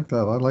wouldn't like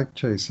that. I like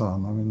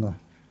Chiasson.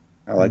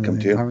 I like him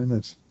too.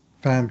 It's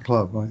fan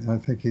club. I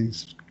think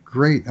he's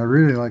great. I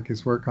really like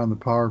his work on the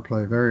power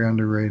play. Very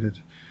underrated.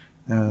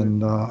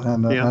 And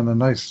a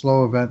nice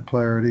slow event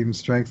player at even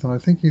strength. And I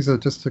think he's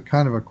just a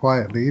kind of a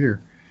quiet leader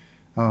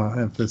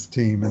of this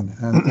team.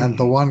 And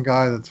the one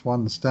guy that's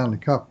won the Stanley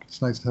Cup.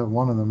 It's nice to have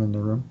one of them in the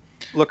room.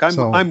 Look,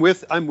 I'm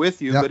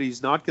with you, but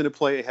he's not going to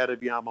play ahead of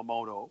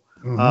Yamamoto.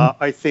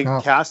 Mm-hmm. I think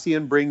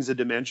Kassian brings a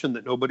dimension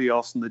that nobody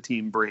else in the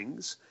team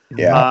brings.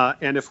 Yeah.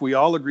 And if we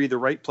all agree the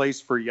right place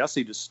for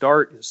Jesse to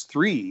start is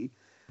 3,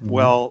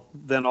 well,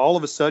 then all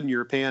of a sudden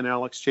you're paying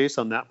Alex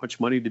Chiasson that much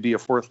money to be a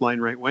fourth line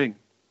right wing.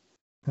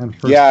 And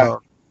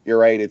you're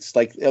right. It's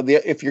like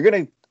if you're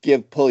going to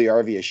give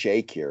Puljujarvi a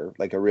shake here,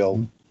 like a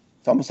real,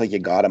 it's almost like you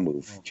got to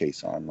move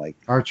Chiasson, like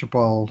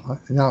Archibald.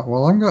 Yeah.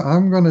 Well,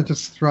 I'm going to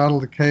just rattle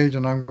the cage,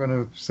 and I'm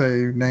going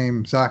to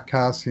name Zach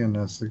Kassian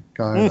as the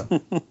guy.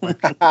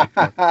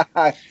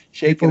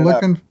 Shaking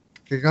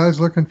the guys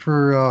looking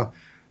for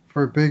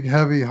big,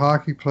 heavy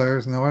hockey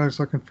players, and the Oilers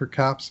looking for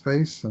cap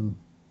space, and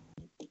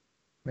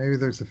maybe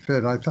there's a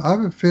fit. I have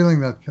a feeling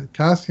that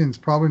Kassian's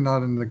probably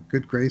not in the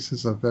good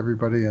graces of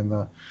everybody in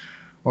the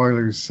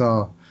Oilers'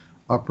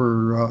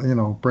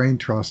 upper, brain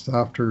trust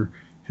after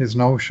his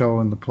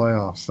no-show in the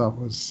playoffs. That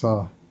was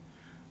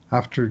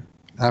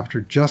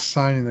after just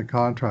signing the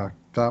contract.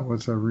 That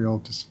was a real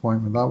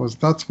disappointment.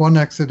 That's one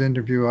exit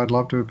interview. I'd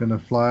love to have been a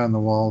fly on the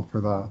wall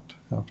for that.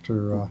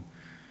 After or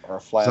a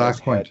fly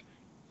Zach went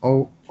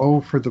 0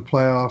 for the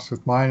playoffs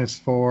with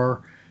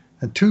 -4,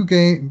 And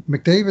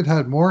McDavid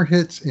had more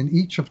hits in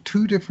each of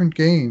 2 different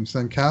games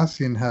than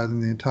Kassian had in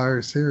the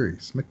entire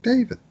series.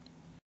 McDavid.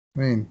 I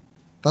mean,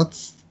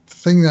 that's the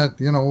thing that,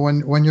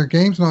 when your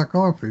game's not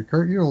going for you,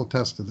 Kurt, you'll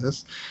attest to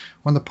this,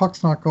 when the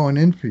puck's not going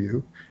in for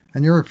you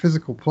and you're a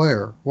physical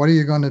player, what are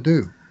you going to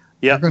do?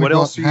 Yeah, what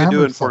else are you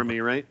doing for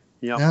me, right?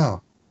 Yeah.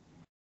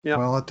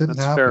 Well, it didn't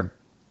happen.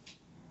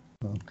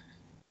 So.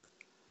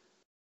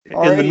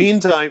 In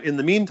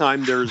the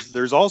meantime,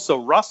 there's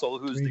also Russell,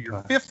 who's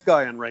your 5th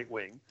guy on right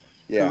wing,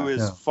 who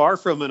is far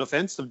from an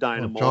offensive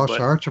dynamo. Josh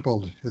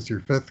Archibald is your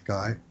 5th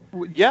guy.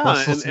 Yeah,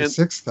 Russell's your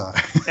 6th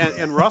guy.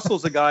 and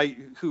Russell's a guy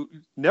who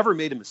never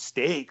made a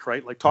mistake,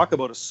 right? Like, talk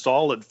about a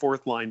solid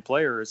 4th line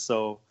player.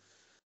 So,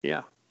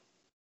 yeah.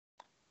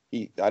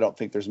 I don't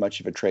think there's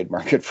much of a trade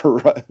market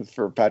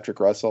for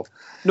Patrick Russell.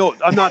 No,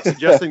 I'm not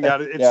suggesting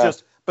that. It's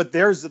just, but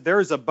there's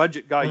a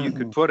budget guy you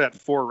could put at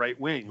 4 right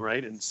wing,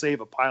 right, and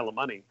save a pile of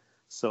money.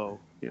 So,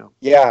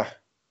 Yeah.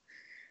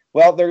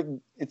 Well,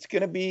 it's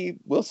going to be.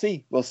 We'll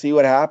see. We'll see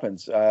what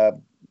happens.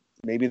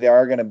 Maybe they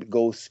are going to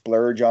go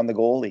splurge on the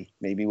goalie.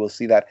 Maybe we'll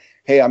see that.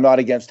 Hey, I'm not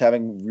against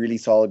having really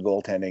solid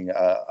goaltending.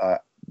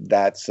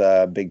 That's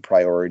a big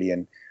priority.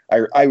 And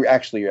I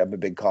actually am a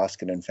big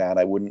Koskinen fan.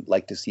 I wouldn't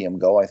like to see him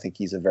go. I think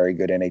he's a very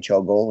good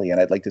NHL goalie,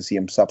 and I'd like to see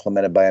him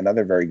supplemented by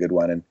another very good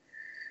one,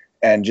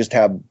 and just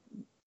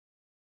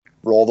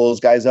roll those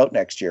guys out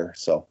next year.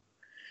 So,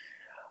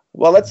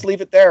 well, let's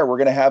leave it there. We're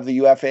going to have the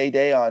UFA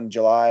day on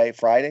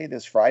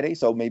this Friday.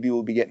 So maybe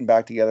we'll be getting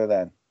back together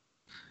then.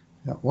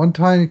 Yeah, one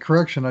tiny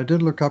correction. I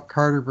did look up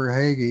Carter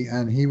Verhaeghe,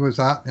 and he was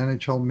at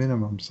NHL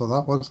minimum. So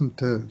that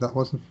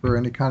wasn't for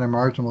any kind of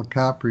marginal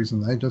cap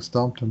reason. They just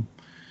dumped him.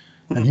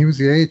 And he was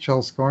the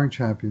AHL scoring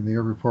champion the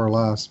year before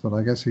last, but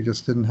I guess he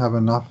just didn't have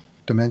enough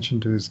dimension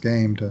to his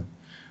game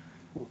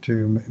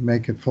to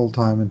make it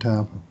full-time in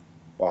Tampa.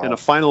 Wow. And a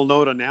final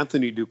note on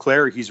Anthony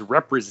Duclair, he's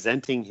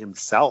representing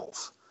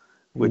himself,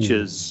 which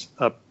is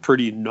a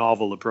pretty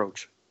novel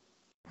approach.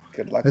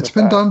 Good luck. It's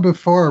been done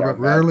before, but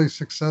rarely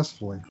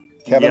successfully.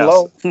 Kevin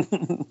Lowe.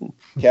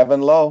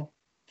 Kevin Lowe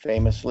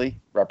famously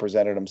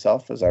represented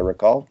himself, as I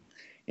recall,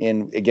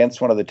 against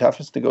one of the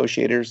toughest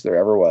negotiators there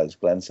ever was,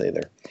 Glenn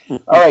Sather. All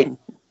right.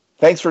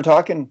 Thanks for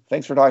talking.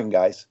 Thanks for talking,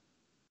 guys.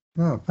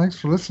 Oh, thanks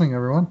for listening,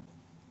 everyone.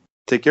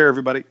 Take care,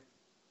 everybody.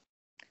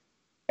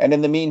 And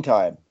in the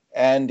meantime,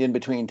 and in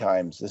between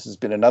times, this has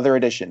been another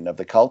edition of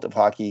the Cult of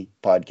Hockey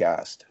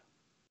podcast.